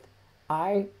 30th,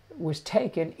 I was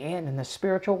taken in the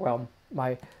spiritual realm.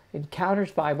 My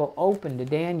Encounters Bible opened to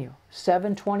Daniel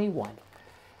 7:21.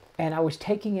 And I was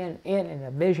taking in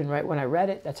a vision right when I read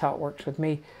it. That's how it works with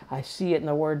me. I see it in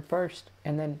the Word first,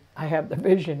 and then I have the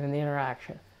vision and the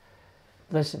interaction.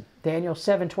 Listen, Daniel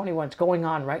 7:21, it's going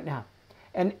on right now.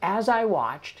 And as I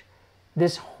watched,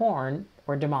 this horn,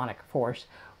 or demonic force,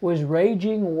 was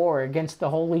raging war against the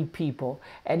holy people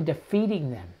and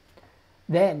defeating them.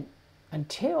 Then,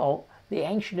 until the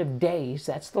Ancient of Days,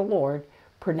 that's the Lord,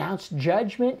 pronounced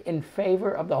judgment in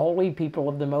favor of the holy people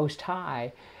of the Most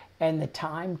High, and the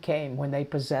time came when they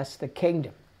possessed the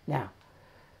kingdom. Now,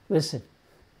 listen,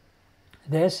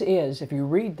 this is, if you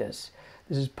read this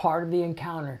is part of the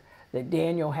encounter that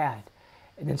Daniel had.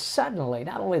 And then suddenly,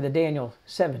 not only the Daniel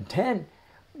 7:10,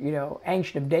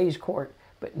 Ancient of Days court,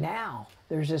 But now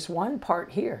there's this one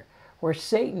part here where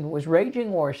Satan was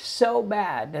raging war so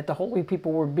bad that the holy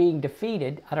people were being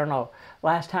defeated. I don't know,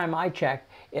 last time I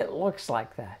checked, it looks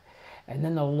like that. And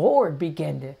then the Lord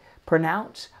began to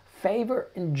pronounce favor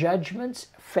and judgments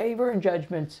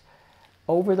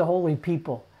over the holy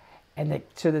people, and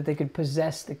so that they could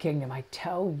possess the kingdom. I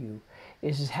tell you,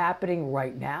 this is happening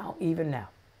right now, even now.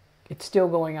 It's still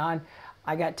going on.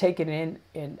 I got taken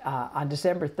in on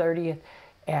December 30th,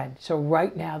 and so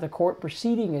right now the court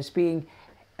proceeding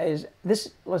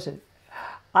listen,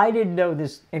 I didn't know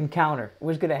this encounter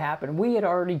was going to happen. We had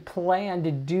already planned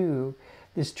to do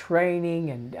this training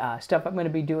and stuff I'm going to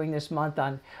be doing this month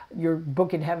on your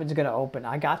book in heaven's going to open.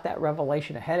 I got that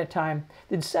revelation ahead of time.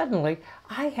 Then suddenly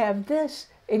I have this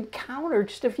encounter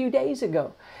just a few days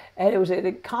ago. And it was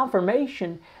a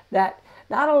confirmation that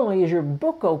not only is your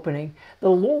book opening, the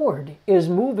Lord is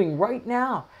moving right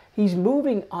now. He's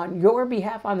moving on your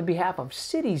behalf, on the behalf of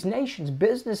cities, nations,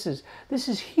 businesses. This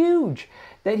is huge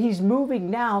that he's moving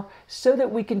now so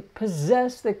that we can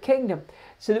possess the kingdom,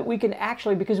 so that we can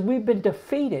actually, because we've been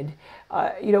defeated,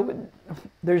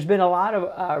 there's been a lot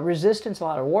of resistance, a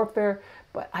lot of warfare,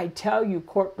 but I tell you,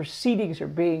 court proceedings are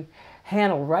being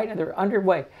handled right now. They're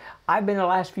underway. I've been the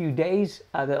last few days,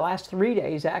 the last 3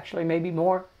 days, actually, maybe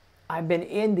more, I've been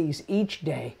in these each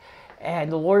day.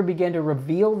 And the Lord began to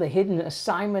reveal the hidden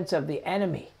assignments of the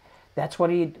enemy. That's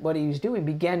what he was doing.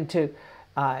 Began to,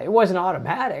 it wasn't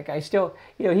automatic. I still,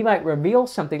 he might reveal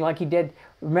something like he did.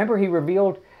 Remember, he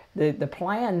revealed the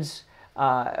plans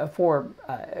for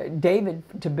David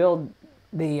to build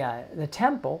the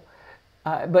temple,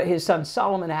 but his son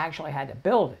Solomon actually had to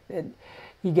build it.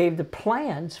 He gave the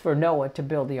plans for Noah to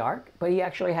build the ark, but he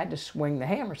actually had to swing the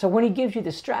hammer. So when he gives you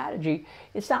the strategy,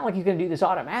 it's not like he's going to do this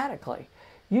automatically.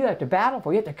 You have to battle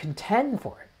for it. You have to contend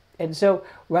for it. And so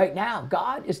right now,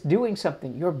 God is doing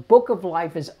something. Your book of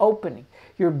life is opening.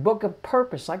 Your book of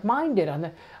purpose, like mine did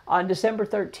on December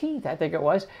 13th, I think it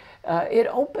was, it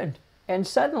opened. And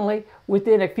suddenly,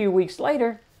 within a few weeks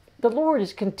later, the Lord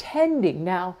is contending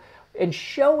now and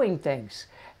showing things.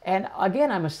 And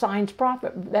again, I'm a signs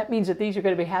prophet. That means that these are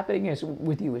going to be happening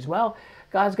with you as well.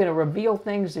 God's going to reveal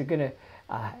things. They're going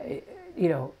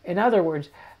to, in other words,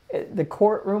 the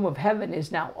courtroom of heaven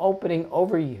is now opening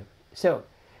over you. So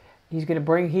he's going to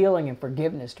bring healing and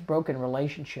forgiveness to broken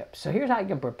relationships. So here's how you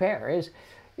can prepare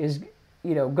is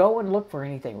go and look for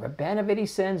anything. Repent of any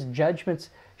sins, judgments.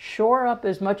 Shore up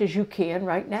as much as you can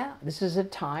right now. This is a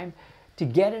time to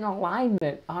get in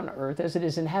alignment on earth as it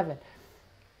is in heaven.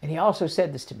 And he also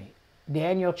said this to me.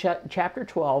 Daniel chapter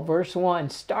 12, verse 1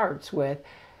 starts with,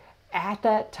 at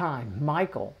that time,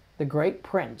 Michael, the great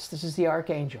prince, this is the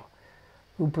archangel,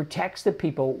 who protects the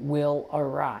people, will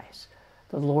arise.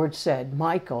 The Lord said,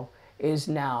 Michael is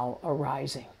now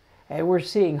arising. And we're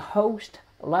seeing host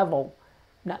level,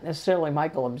 not necessarily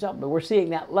Michael himself, but we're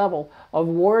seeing that level of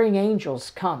warring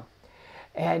angels come.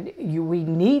 And we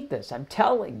need this, I'm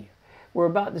telling you. We're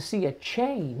about to see a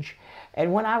change.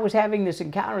 And when I was having this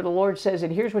encounter, the Lord says,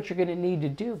 and here's what you're going to need to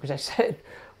do. Because I said,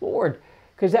 Lord,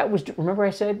 because that was, remember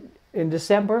I said in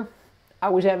December, I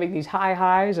was having these high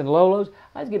highs and low lows.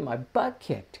 I was getting my butt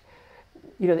kicked.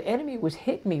 The enemy was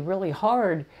hitting me really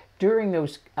hard during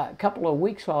those couple of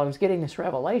weeks while I was getting this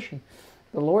revelation.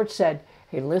 The Lord said,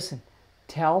 hey, listen,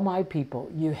 tell my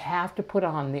people you have to put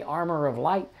on the armor of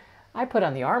light. I put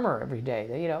on the armor every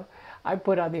day. I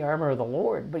put on the armor of the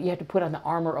Lord, but you have to put on the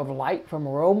armor of light from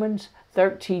Romans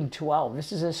 13:12.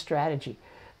 This is a strategy.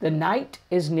 The night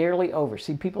is nearly over.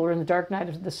 See, people are in the dark night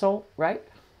of the soul, right?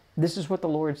 This is what the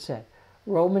Lord said.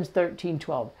 Romans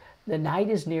 13:12. The night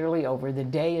is nearly over. The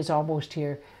day is almost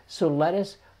here. So let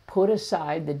us put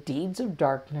aside the deeds of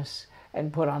darkness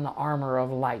and put on the armor of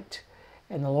light.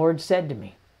 And the Lord said to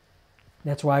me,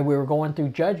 that's why we were going through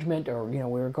judgment, or, we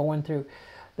were going through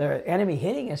the enemy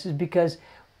hitting us, is because,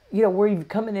 we're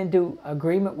coming into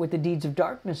agreement with the deeds of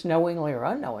darkness, knowingly or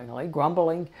unknowingly,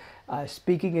 grumbling,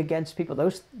 speaking against people.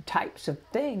 Those types of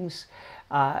things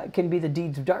can be the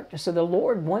deeds of darkness. So the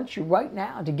Lord wants you right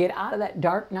now to get out of that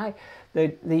dark night.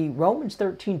 The Romans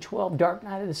 13:12 dark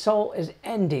night of the soul is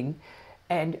ending,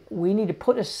 and we need to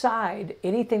put aside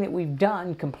anything that we've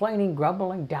done, complaining,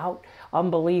 grumbling, doubt,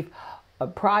 unbelief,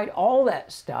 pride, all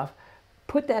that stuff.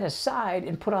 Put that aside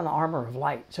and put on the armor of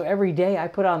light. So every day I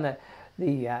put on the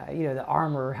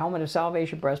armor, helmet of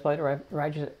salvation, breastplate of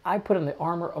righteousness. I put on the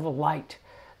armor of light,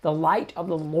 the light of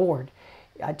the Lord.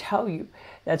 I tell you,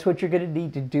 that's what you're going to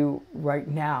need to do right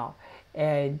now.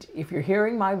 And if you're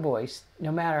hearing my voice,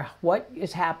 no matter what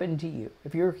has happened to you,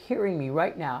 if you're hearing me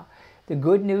right now, the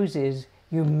good news is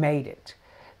you made it.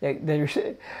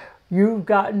 You've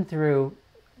gotten through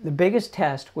the biggest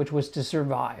test, which was to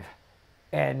survive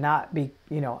and not be,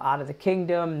 out of the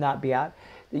kingdom, not be out,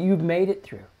 that you've made it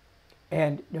through.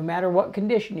 And no matter what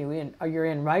condition you're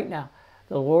in right now,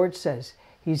 the Lord says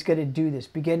he's going to do this.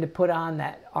 Begin to put on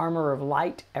that armor of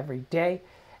light every day,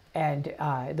 and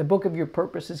the book of your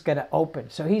purpose is going to open.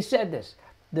 So he said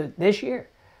this year,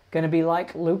 going to be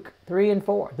like Luke 3 and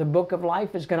 4. The book of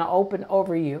life is going to open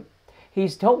over you.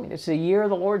 He's told me it's the year of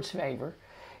the Lord's favor.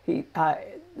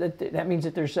 That means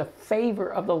that there's a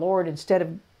favor of the Lord instead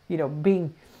of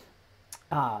being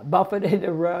buffeted, hit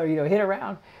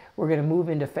around. We're going to move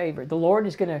into favor. The Lord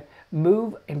is going to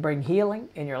move and bring healing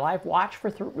in your life. Watch for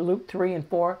Luke 3 and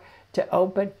 4 to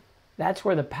open. That's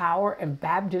where the power and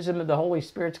baptism of the Holy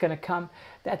Spirit's going to come.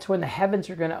 That's when the heavens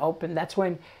are going to open. That's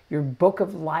when your book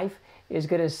of life is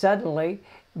going to suddenly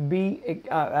be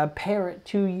apparent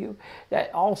to you.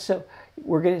 That also,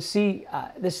 we're going to see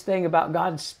this thing about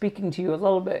God speaking to you a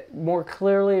little bit more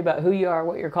clearly about who you are,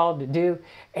 what you're called to do.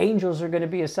 Angels are going to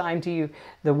be assigned to you.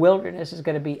 The wilderness is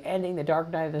going to be ending. The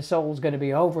dark night of the soul is going to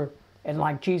be over. And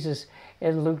like Jesus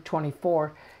in Luke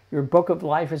 24, your book of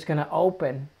life is going to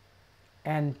open.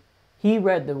 And he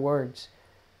read the words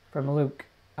from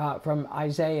from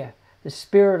Isaiah. The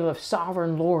Spirit of the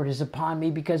Sovereign Lord is upon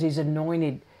me because he's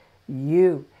anointed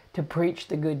you to preach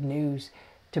the good news,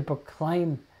 to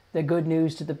proclaim the good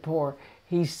news to the poor.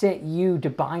 He sent you to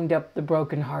bind up the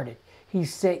brokenhearted. He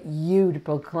sent you to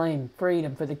proclaim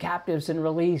freedom for the captives and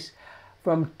release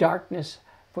from darkness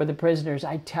for the prisoners.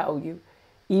 I tell you,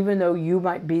 even though you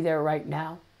might be there right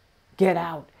now, get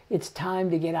out. It's time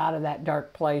to get out of that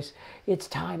dark place. It's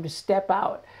time to step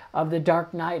out of the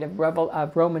dark night of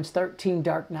Romans 13,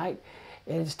 dark night.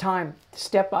 It's time to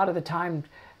step out of the time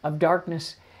of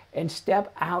darkness and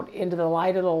step out into the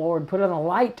light of the Lord. Put on the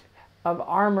light of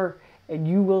armor, and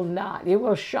you will not. It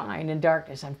will shine in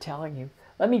darkness, I'm telling you.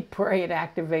 Let me pray and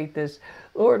activate this.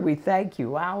 Lord, we thank you.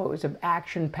 Wow, it was an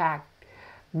action-packed.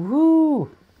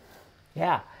 Woo!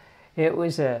 Yeah, it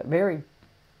was a very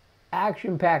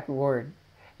action-packed word.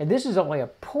 And this is only a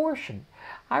portion.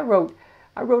 I wrote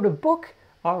a book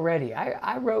already.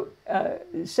 I wrote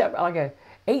like a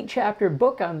 8-chapter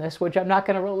book on this, which I'm not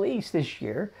going to release this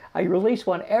year. I release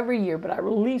one every year, but I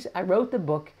wrote the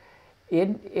book at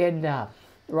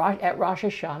Rosh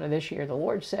Hashanah this year. The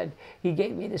Lord said, he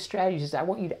gave me the strategy. He says, I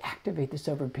want you to activate this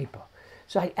over people.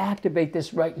 So I activate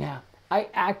this right now. I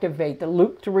activate the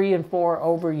Luke 3 and 4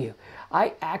 over you.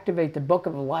 I activate the book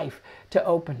of life to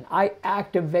open. I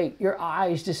activate your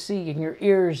eyes to see and your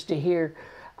ears to hear.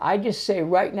 I just say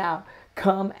right now,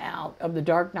 come out of the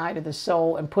dark night of the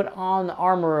soul and put on the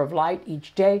armor of light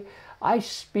each day. I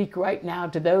speak right now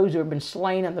to those who have been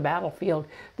slain on the battlefield,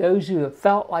 those who have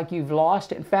felt like you've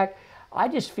lost. In fact, I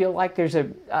just feel like this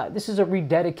is a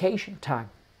rededication time.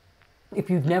 If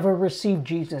you've never received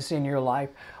Jesus in your life,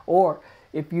 or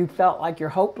if you felt like you're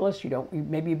hopeless,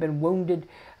 maybe you've been wounded,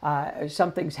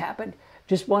 something's happened,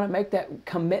 just want to make that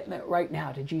commitment right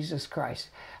now to Jesus Christ.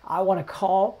 I want to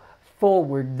call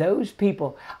forward those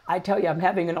people. I tell you, I'm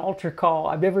having an altar call.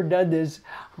 I've never done this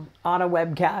on a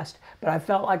webcast, but I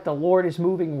felt like the Lord is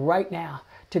moving right now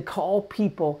to call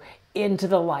people into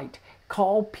the light.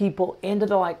 Call people into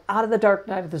the light, out of the dark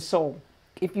night of the soul.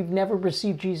 If you've never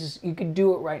received Jesus, you can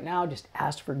do it right now. Just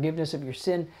ask forgiveness of your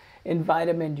sin, invite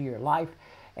him into your life,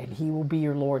 and he will be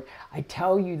your Lord. I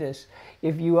tell you this,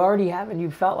 if you already have and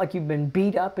you felt like you've been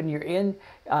beat up and you're in,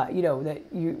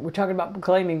 we're talking about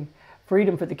proclaiming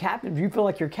freedom for the captives. You feel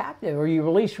like you're captive, or you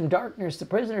released from darkness to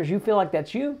prisoners. You feel like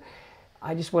that's you.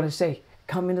 I just want to say,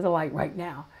 come into the light right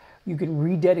now. You can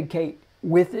rededicate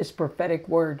with this prophetic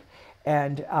word.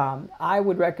 And I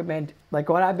would recommend, like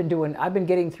what I've been doing, I've been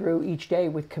getting through each day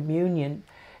with communion,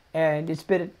 and it's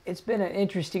been an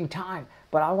interesting time.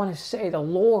 But I want to say the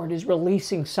Lord is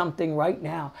releasing something right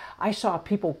now. I saw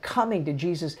people coming to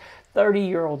Jesus,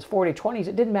 30-year-olds, 40, 20s,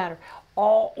 it didn't matter,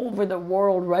 all over the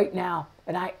world right now.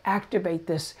 And I activate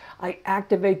this. I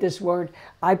activate this word.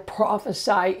 I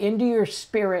prophesy into your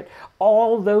spirit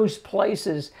all those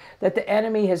places that the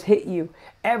enemy has hit you.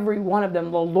 Every one of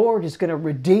them, the Lord is going to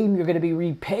redeem. You're going to be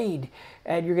repaid.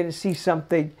 And you're going to see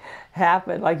something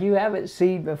happen like you haven't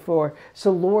seen before.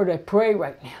 So Lord, I pray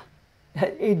right now,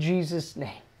 in Jesus'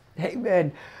 name.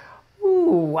 Amen.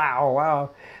 Ooh,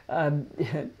 wow.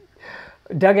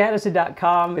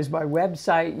 DougAddison.com is my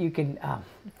website. You can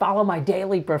follow my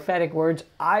daily prophetic words.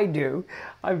 I do.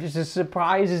 I'm just as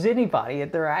surprised as anybody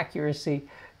at their accuracy.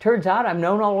 Turns out I'm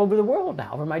known all over the world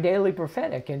now for my daily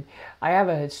prophetic. And I have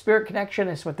a Spirit Connection.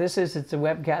 That's what this is. It's a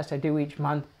webcast I do each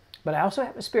month. But I also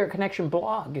have a Spirit Connection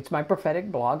blog. It's my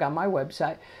prophetic blog on my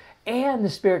website. And the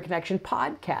Spirit Connection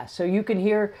podcast. So you can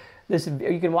hear this,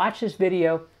 you can watch this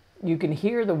video You can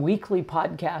hear the weekly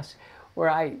podcast where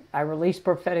I release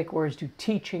prophetic words, do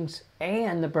teachings,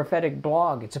 and the prophetic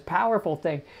blog. It's a powerful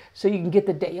thing. So you can get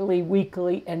the daily,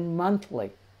 weekly, and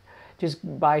monthly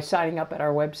just by signing up at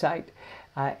our website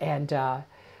and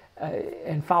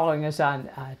following us on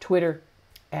Twitter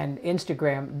and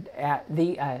Instagram at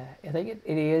I think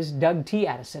it is Doug T.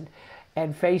 Addison,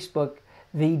 and Facebook,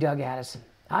 The Doug Addison.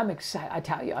 I'm excited. I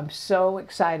tell you, I'm so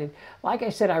excited. Like I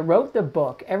said, I wrote the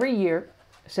book every year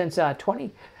since I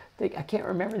can't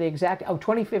remember the exact,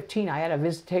 2015, I had a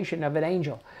visitation of an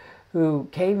angel who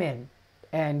came in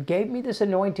and gave me this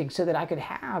anointing so that I could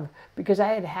have, because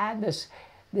I had this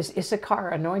Issachar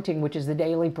anointing, which is the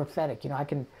daily prophetic. I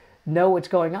can know what's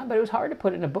going on, but it was hard to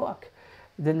put in a book.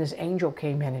 Then this angel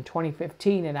came in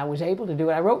 2015, and I was able to do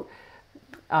it. I wrote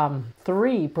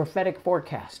 3 prophetic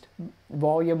forecasts,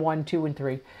 volume 1, 2, and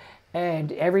 3.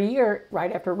 And every year,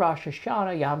 right after Rosh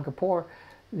Hashanah, Yom Kippur,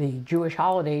 the Jewish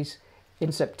holidays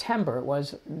in September, it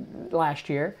was last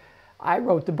year, I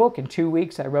wrote the book. In 2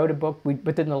 weeks, I wrote a book,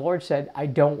 but then the Lord said, I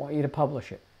don't want you to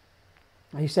publish it.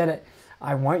 He said,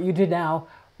 I want you to now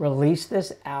release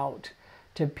this out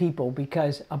to people,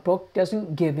 because a book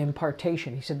doesn't give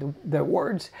impartation. He said, the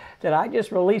words that I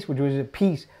just released, which was a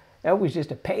piece, that was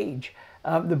just a page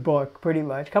of the book, pretty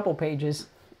much, a couple pages,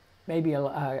 maybe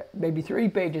 3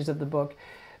 pages of the book.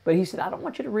 But he said, I don't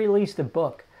want you to release the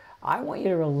book. I want you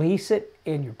to release it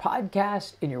in your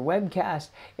podcast, in your webcast,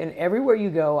 and everywhere you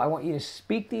go. I want you to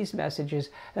speak these messages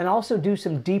and also do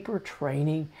some deeper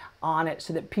training on it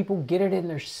so that people get it in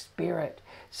their spirit.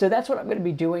 So that's what I'm going to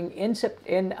be doing in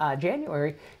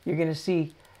January. You're going to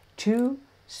see 2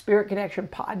 Spirit Connection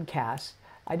podcasts.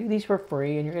 I do these for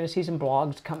free, and you're going to see some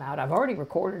blogs come out. I've already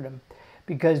recorded them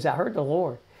because I heard the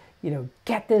Lord,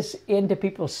 get this into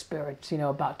people's spirits,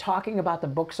 about talking about the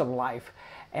books of life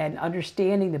and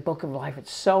understanding the book of life.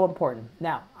 It's so important.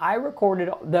 Now, I recorded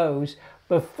those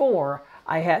before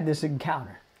I had this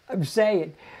encounter. I'm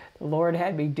saying the Lord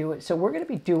had me do it. So we're going to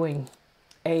be doing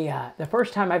the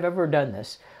first time I've ever done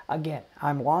this. Again,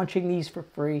 I'm launching these for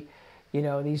free,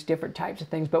 these different types of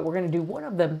things, but we're going to do one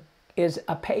of them is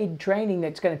a paid training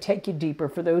that's going to take you deeper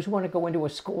for those who want to go into a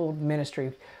school of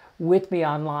ministry with me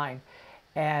online.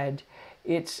 And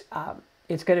it's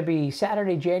going to be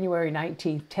Saturday, January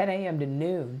 19th, 10 a.m. to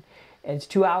noon. And it's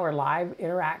 2-hour live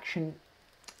interaction,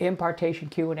 impartation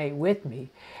Q&A with me.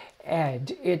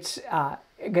 And it's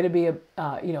going to be,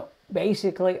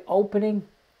 basically opening,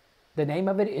 the name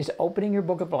of it is Opening Your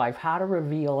Book of Life, How to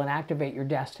Reveal and Activate Your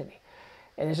Destiny.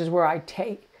 And this is where I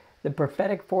take the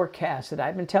prophetic forecast that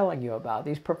I've been telling you about,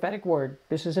 these prophetic words.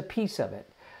 This is a piece of it.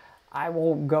 I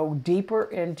will go deeper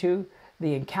into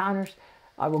the encounters.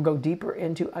 I will go deeper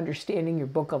into understanding your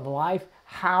book of life,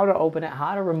 how to open it,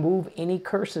 how to remove any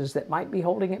curses that might be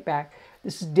holding it back.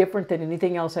 This is different than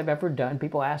anything else I've ever done.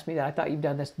 People ask me that, I thought you've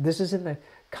done this. This is in the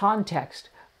context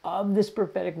of this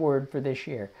prophetic word for this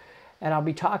year. And I'll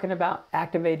be talking about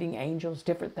activating angels,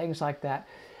 different things like that.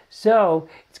 So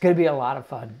it's going to be a lot of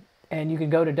fun. And you can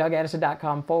go to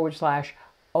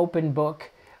DougAddison.com/open book.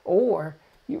 Or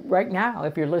right now,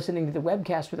 if you're listening to the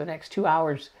webcast for the next 2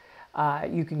 hours,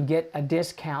 you can get a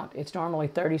discount. It's normally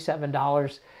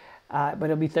 $37, but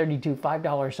it'll be $32,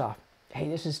 $5 off. Hey,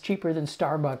 this is cheaper than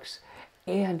Starbucks.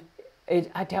 And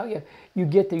I tell you, you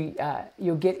get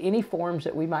you'll get any forms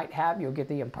that we might have. You'll get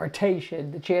the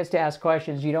impartation, the chance to ask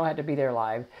questions. You don't have to be there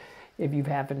live if you've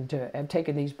happened to have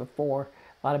taken these before.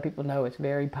 A lot of people know it's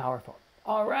very powerful.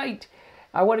 All right,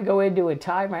 I want to go into a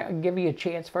time. I'll give you a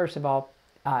chance, first of all,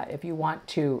 if you want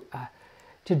to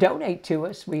donate to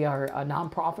us. We are a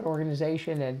nonprofit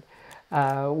organization, and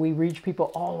we reach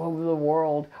people all over the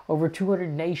world, over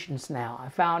 200 nations now. I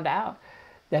found out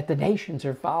that the nations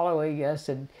are following us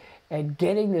and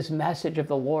getting this message of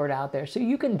the Lord out there. So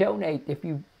you can donate if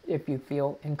you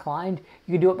feel inclined.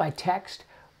 You can do it by text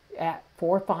at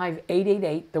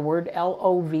 45888, the word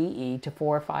LOVE, to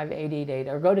 45888,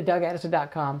 or go to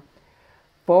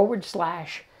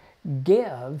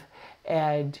DougAddison.com/give,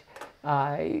 and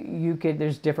you can.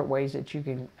 There's different ways that you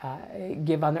can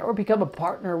give on there, or become a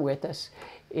partner with us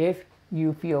if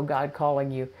you feel God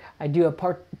calling you. I do a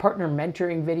partner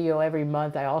mentoring video every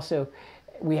month.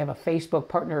 We have a Facebook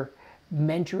partner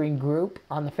mentoring group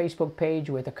on the Facebook page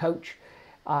with a coach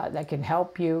that can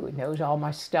help you, knows all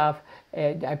my stuff,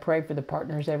 and I pray for the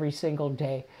partners every single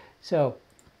day. So,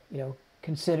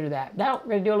 consider that. Now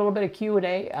we're going to do a little bit of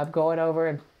Q&A. I'm going over,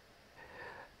 and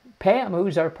Pam,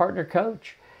 who's our partner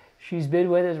coach, she's been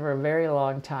with us for a very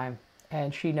long time,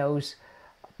 and she knows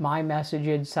my message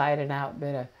inside and out,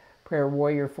 been a prayer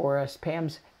warrior for us.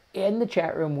 Pam's in the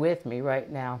chat room with me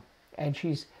right now, and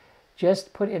she's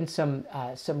just put in some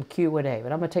Q&A.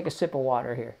 But I'm going to take a sip of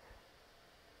water here.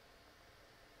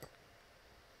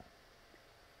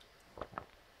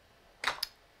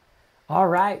 All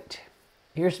right,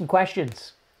 here's some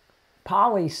questions.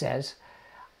 Polly says,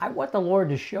 I want the Lord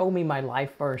to show me my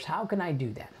life verse. How can I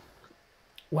do that?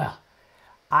 Well,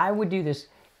 I would do this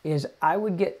is I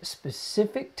would get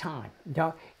specific time.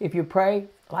 If you pray,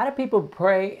 a lot of people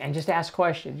pray and just ask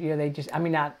questions.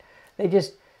 They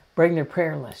just bring their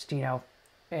prayer list,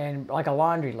 and like a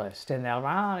laundry list, and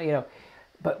they'll,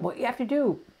 But what you have to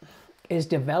do is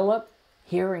develop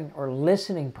hearing or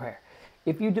listening prayer.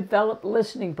 If you develop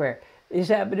listening prayer, this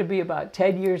happened to be about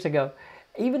 10 years ago.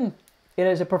 Even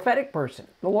as a prophetic person,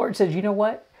 the Lord says, you know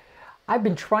what? I've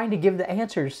been trying to give the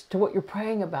answers to what you're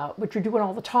praying about, but you're doing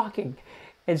all the talking.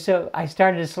 And so I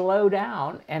started to slow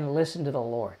down and listen to the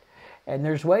Lord. And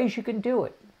there's ways you can do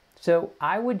it. So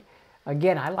I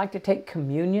like to take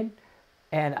communion,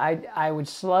 and I would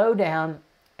slow down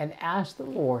and ask the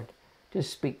Lord to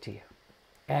speak to you.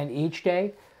 And each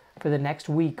day, for the next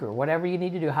week or whatever you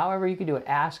need to do, however you can do it,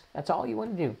 ask. That's all you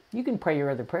want to do. You can pray your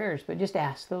other prayers, but just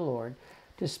ask the Lord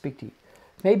to speak to you.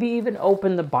 Maybe even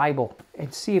open the Bible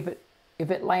and see if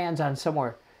it lands on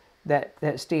somewhere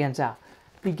that stands out.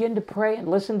 Begin to pray and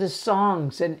listen to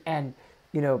songs and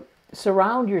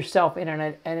surround yourself in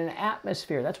an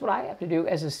atmosphere. That's what I have to do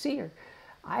as a seer.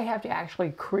 I have to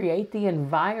actually create the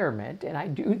environment, and I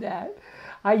do that.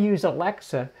 I use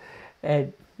Alexa,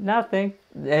 and nothing,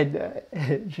 and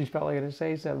she's probably going to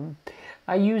say something.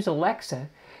 I use Alexa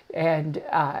and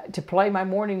to play my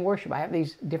morning worship. I have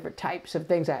these different types of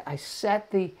things. I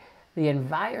set the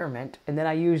environment, and then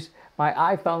I use my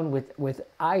iPhone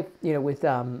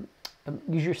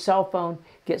use your cell phone,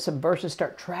 get some verses,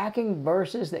 start tracking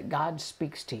verses that God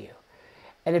speaks to you.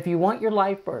 And if you want your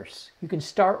life verse, you can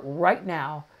start right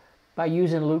now by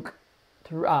using Luke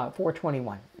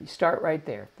 4:21. You start right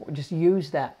there. Just use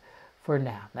that for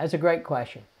now. That's a great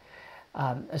question.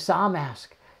 Assam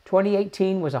asked,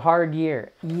 2018 was a hard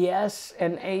year. Yes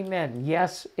and amen.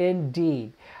 Yes,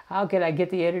 indeed. How can I get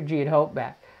the energy and hope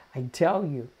back? I tell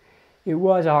you, it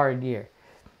was a hard year.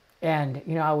 And,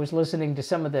 I was listening to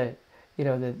some of the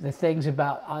things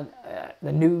about on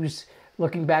the news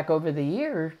looking back over the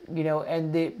year,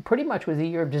 and it pretty much was a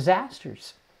year of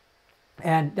disasters.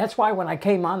 And that's why when I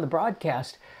came on the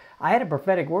broadcast, I had a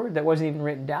prophetic word that wasn't even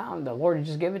written down. The Lord had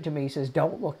just given it to me. He says,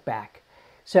 don't look back.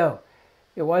 So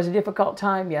it was a difficult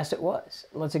time. Yes, it was.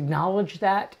 Let's acknowledge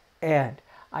that. And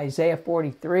Isaiah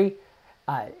 43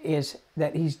 is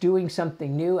that he's doing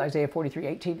something new. Isaiah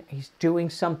 43:18, he's doing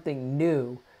something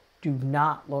new. Do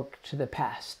not look to the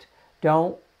past.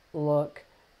 Don't look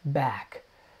back.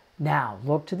 Now,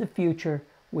 look to the future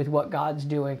with what God's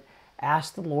doing.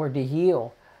 Ask the Lord to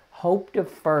heal. Hope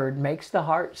deferred makes the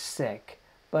heart sick,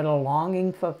 but a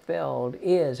longing fulfilled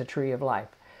is a tree of life.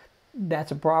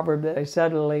 That's a proverb that I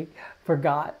suddenly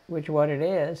forgot which one it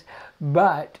is,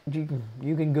 but you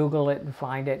can Google it and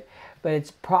find it. But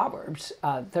it's Proverbs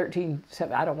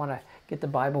 13:7. I don't want to get the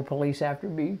Bible police after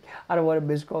me. I don't want to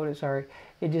misquote it, sorry.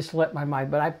 It just slipped my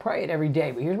mind, but I pray it every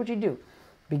day. But here's what you do.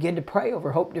 Begin to pray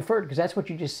over hope deferred, because that's what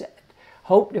you just said.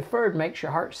 Hope deferred makes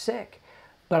your heart sick,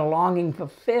 but a longing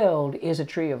fulfilled is a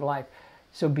tree of life.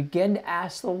 So begin to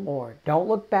ask the Lord. Don't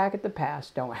look back at the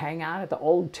past. Don't hang out at the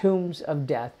old tombs of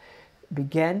death.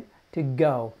 Begin to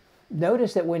go.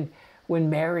 Notice that when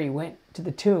Mary went to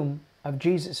the tomb of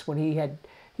Jesus, when he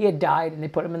had died and they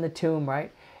put him in the tomb,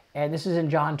 right? And this is in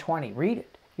John 20. Read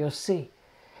it. You'll see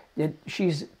that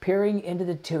she's peering into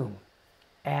the tomb.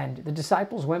 And the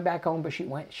disciples went back home, but she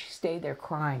stayed there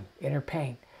crying in her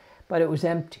pain. But it was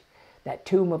empty. That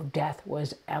tomb of death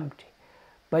was empty.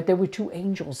 But there were two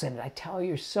angels in it. I tell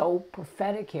you, so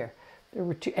prophetic here. There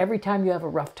were two. Every time you have a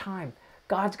rough time,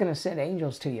 God's going to send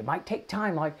angels to you. It might take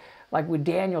time, like with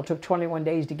Daniel, took 21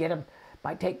 days to get him.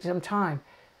 Might take some time,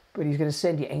 but he's going to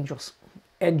send you angels.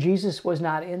 And Jesus was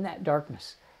not in that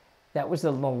darkness. That was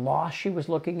the loss she was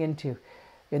looking into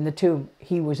in the tomb.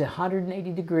 He was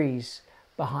 180 degrees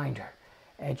behind her.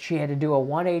 And she had to do a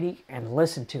 180 and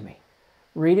listen to me.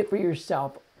 Read it for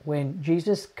yourself. When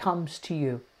Jesus comes to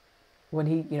you, when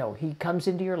he comes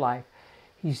into your life,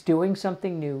 he's doing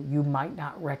something new. You might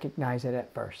not recognize it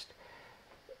at first.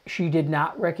 She did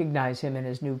not recognize him in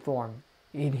his new form.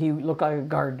 He looked like a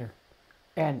gardener.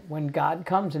 And when God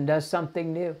comes and does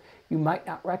something new, you might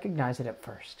not recognize it at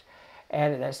first.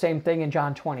 And that same thing in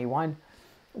John 21,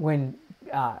 when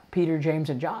Peter, James,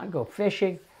 and John go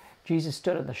fishing, Jesus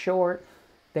stood on the shore.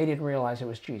 They didn't realize it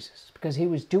was Jesus because he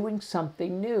was doing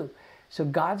something new. So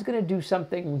God's going to do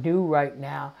something new right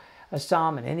now.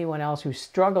 Assam and anyone else who's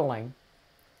struggling,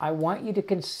 I want you to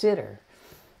consider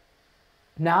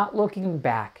not looking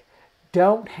back.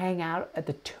 Don't hang out at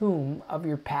the tomb of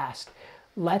your past.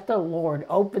 Let the Lord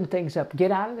open things up.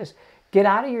 Get out of this. Get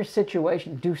out of your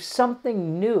situation. Do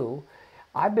something new.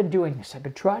 I've been doing this. I've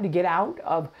been trying to get out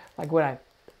of, like when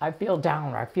I feel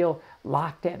down or I feel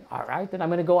locked in. All right, then I'm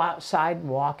going to go outside and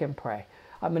walk and pray.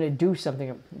 I'm going to do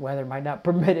something. Weather might not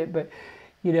permit it, but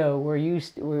where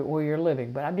you're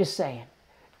living. But I'm just saying,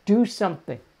 do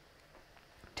something.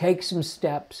 Take some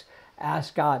steps.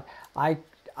 Ask God. I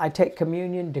take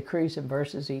communion, decrees, and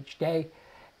verses each day,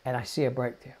 and I see a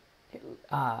breakthrough.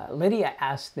 Lydia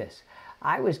asked this.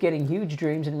 I was getting huge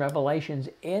dreams and revelations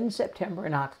in September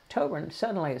and October, and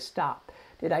suddenly it stopped.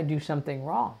 Did I do something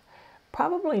wrong?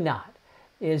 Probably not.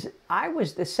 I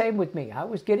was the same with me. I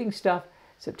was getting stuff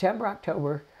September,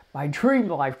 October. My dream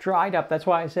life dried up. That's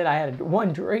why I said I had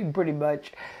one dream pretty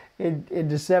much in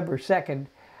December 2nd.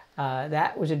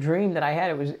 That was a dream that I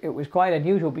had. It was quite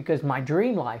unusual because my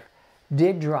dream life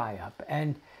did dry up.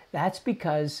 And that's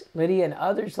because Lydia and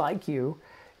others like you,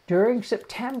 during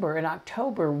September and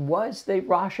October was the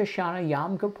Rosh Hashanah,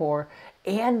 Yom Kippur,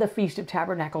 and the Feast of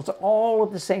Tabernacles all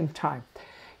at the same time.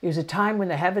 It was a time when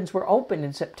the heavens were open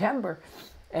in September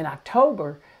and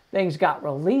October. Things got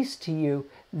released to you.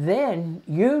 Then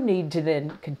you need to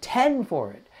then contend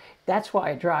for it. That's why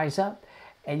it dries up.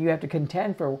 And you have to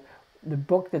contend for the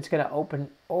book that's going to open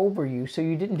over you. So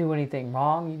you didn't do anything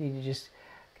wrong. You need to just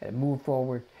kind of move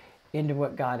forward into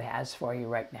what God has for you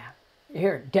right now.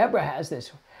 Here, Deborah has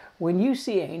this. When you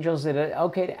see angels, is it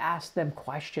okay to ask them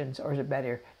questions, or is it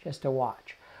better just to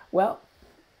watch? Well,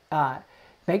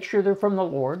 make sure they're from the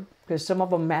Lord, because some of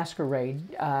them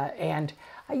masquerade. And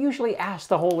I usually ask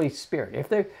the Holy Spirit.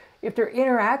 If they're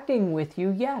interacting with you,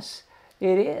 yes,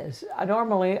 it is.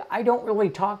 Normally, I don't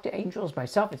really talk to angels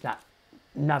myself. It's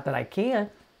not that I can't.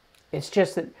 It's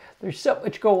just that there's so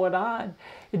much going on.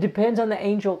 It depends on the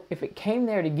angel. If it came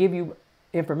there to give you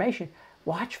information,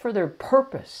 watch for their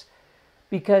purpose.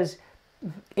 Because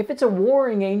if it's a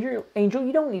warring angel,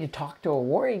 you don't need to talk to a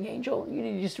warring angel. You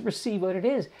need to just receive what it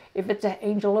is. If it's an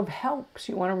angel of helps,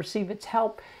 you want to receive its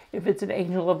help. If it's an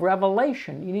angel of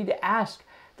revelation, you need to ask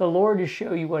the Lord to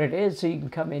show you what it is so you can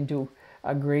come into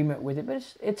agreement with it. But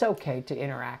it's okay to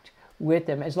interact with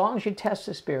them as long as you test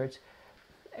the spirits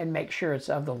and make sure it's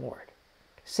of the Lord.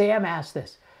 Sam asked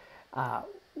this.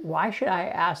 Why should I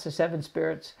ask the seven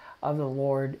spirits of the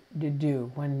Lord to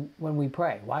do when we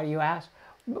pray? Why do you ask?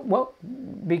 Well,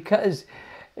 because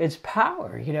it's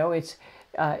power. It's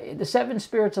the seven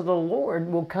spirits of the Lord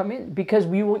will come in because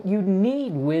you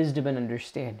need wisdom and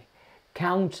understanding,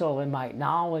 counsel and might,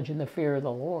 knowledge and the fear of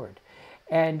the Lord.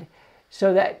 And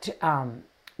so that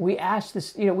we ask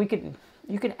this, you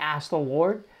can ask the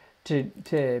Lord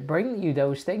to bring you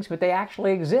those things, but they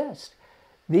actually exist.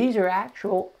 These are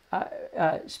actual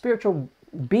spiritual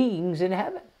beings in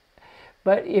heaven.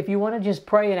 But if you want to just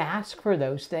pray and ask for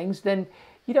those things, then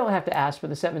you don't have to ask for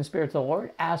the seven spirits of the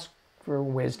Lord. Ask for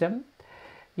wisdom,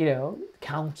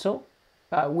 counsel,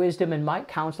 wisdom and might,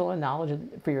 counsel and knowledge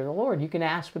and fear of the Lord. You can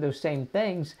ask for those same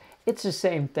things. It's the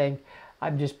same thing.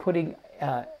 I'm just putting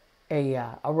a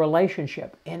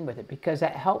relationship in with it because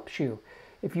that helps you.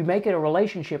 If you make it a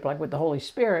relationship like with the Holy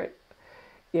Spirit,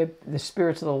 if the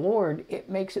spirits of the Lord, it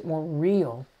makes it more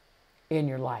real in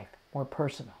your life, more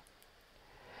personal.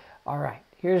 All right,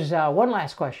 here's one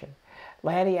last question.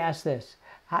 Lanny asked this.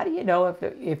 How do you know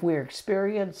if we're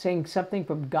experiencing something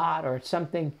from God or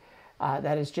something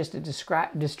that is just a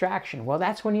distraction? Well,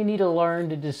 that's when you need to learn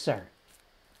to discern.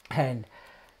 And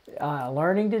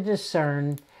learning to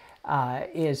discern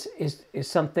is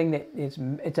something that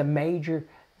it's a major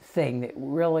thing that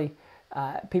really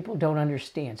people don't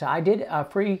understand. So I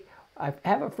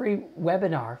have a free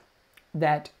webinar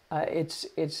that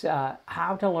it's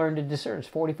how to learn to discern. It's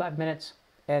 45 minutes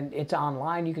and it's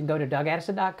online. You can go to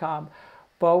dougaddison.com/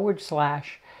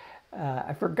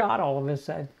 I forgot all of this.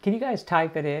 Can you guys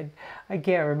type it in? I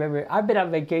can't remember. I've been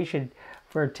on vacation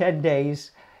for 10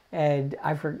 days and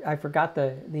I forgot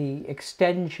the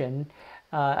extension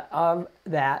of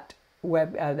that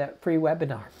free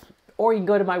webinar. Or you can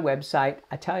go to my website.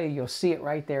 I tell you, you'll see it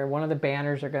right there. One of the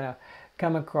banners are going to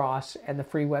come across, and the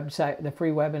free website, the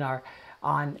free webinar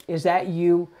on is that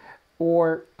you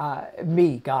or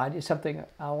me, God, is something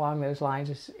along those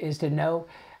lines, is to know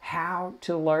how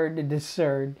to learn to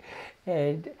discern.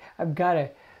 And I'm kind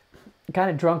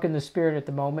of drunk in the spirit at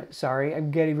the moment. Sorry,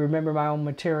 I'm getting to remember my own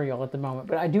material at the moment.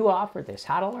 But I do offer this,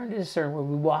 how to learn to discern, where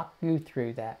we walk you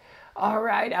through that. All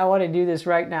right, I want to do this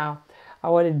right now. I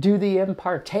want to do the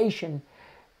impartation.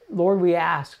 Lord, we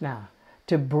ask now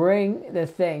to bring the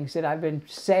things that I've been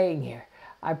saying here.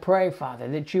 I pray, Father,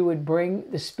 that you would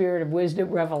bring the spirit of wisdom,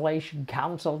 revelation,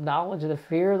 counsel, knowledge, and the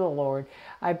fear of the Lord.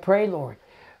 I pray, Lord,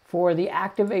 for the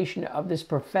activation of this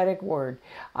prophetic word.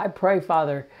 I pray,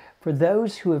 Father, for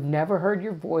those who have never heard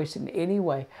your voice in any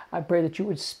way, I pray that you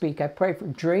would speak. I pray for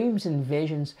dreams and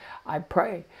visions. I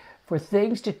pray for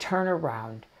things to turn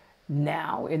around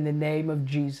now in the name of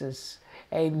Jesus.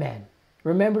 Amen.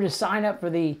 Remember to sign up for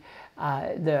the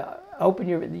open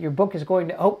your book is going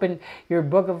to open. Your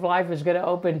book of life is going to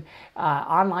open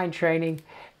online training.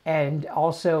 And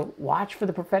also watch for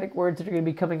the prophetic words that are going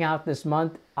to be coming out this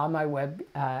month on my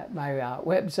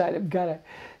website. I'm kind of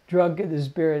drunk in the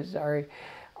spirit, sorry.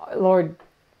 Lord,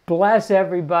 bless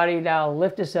everybody now.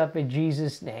 Lift us up in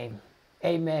Jesus' name.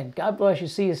 Amen. God bless you.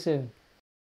 See you soon.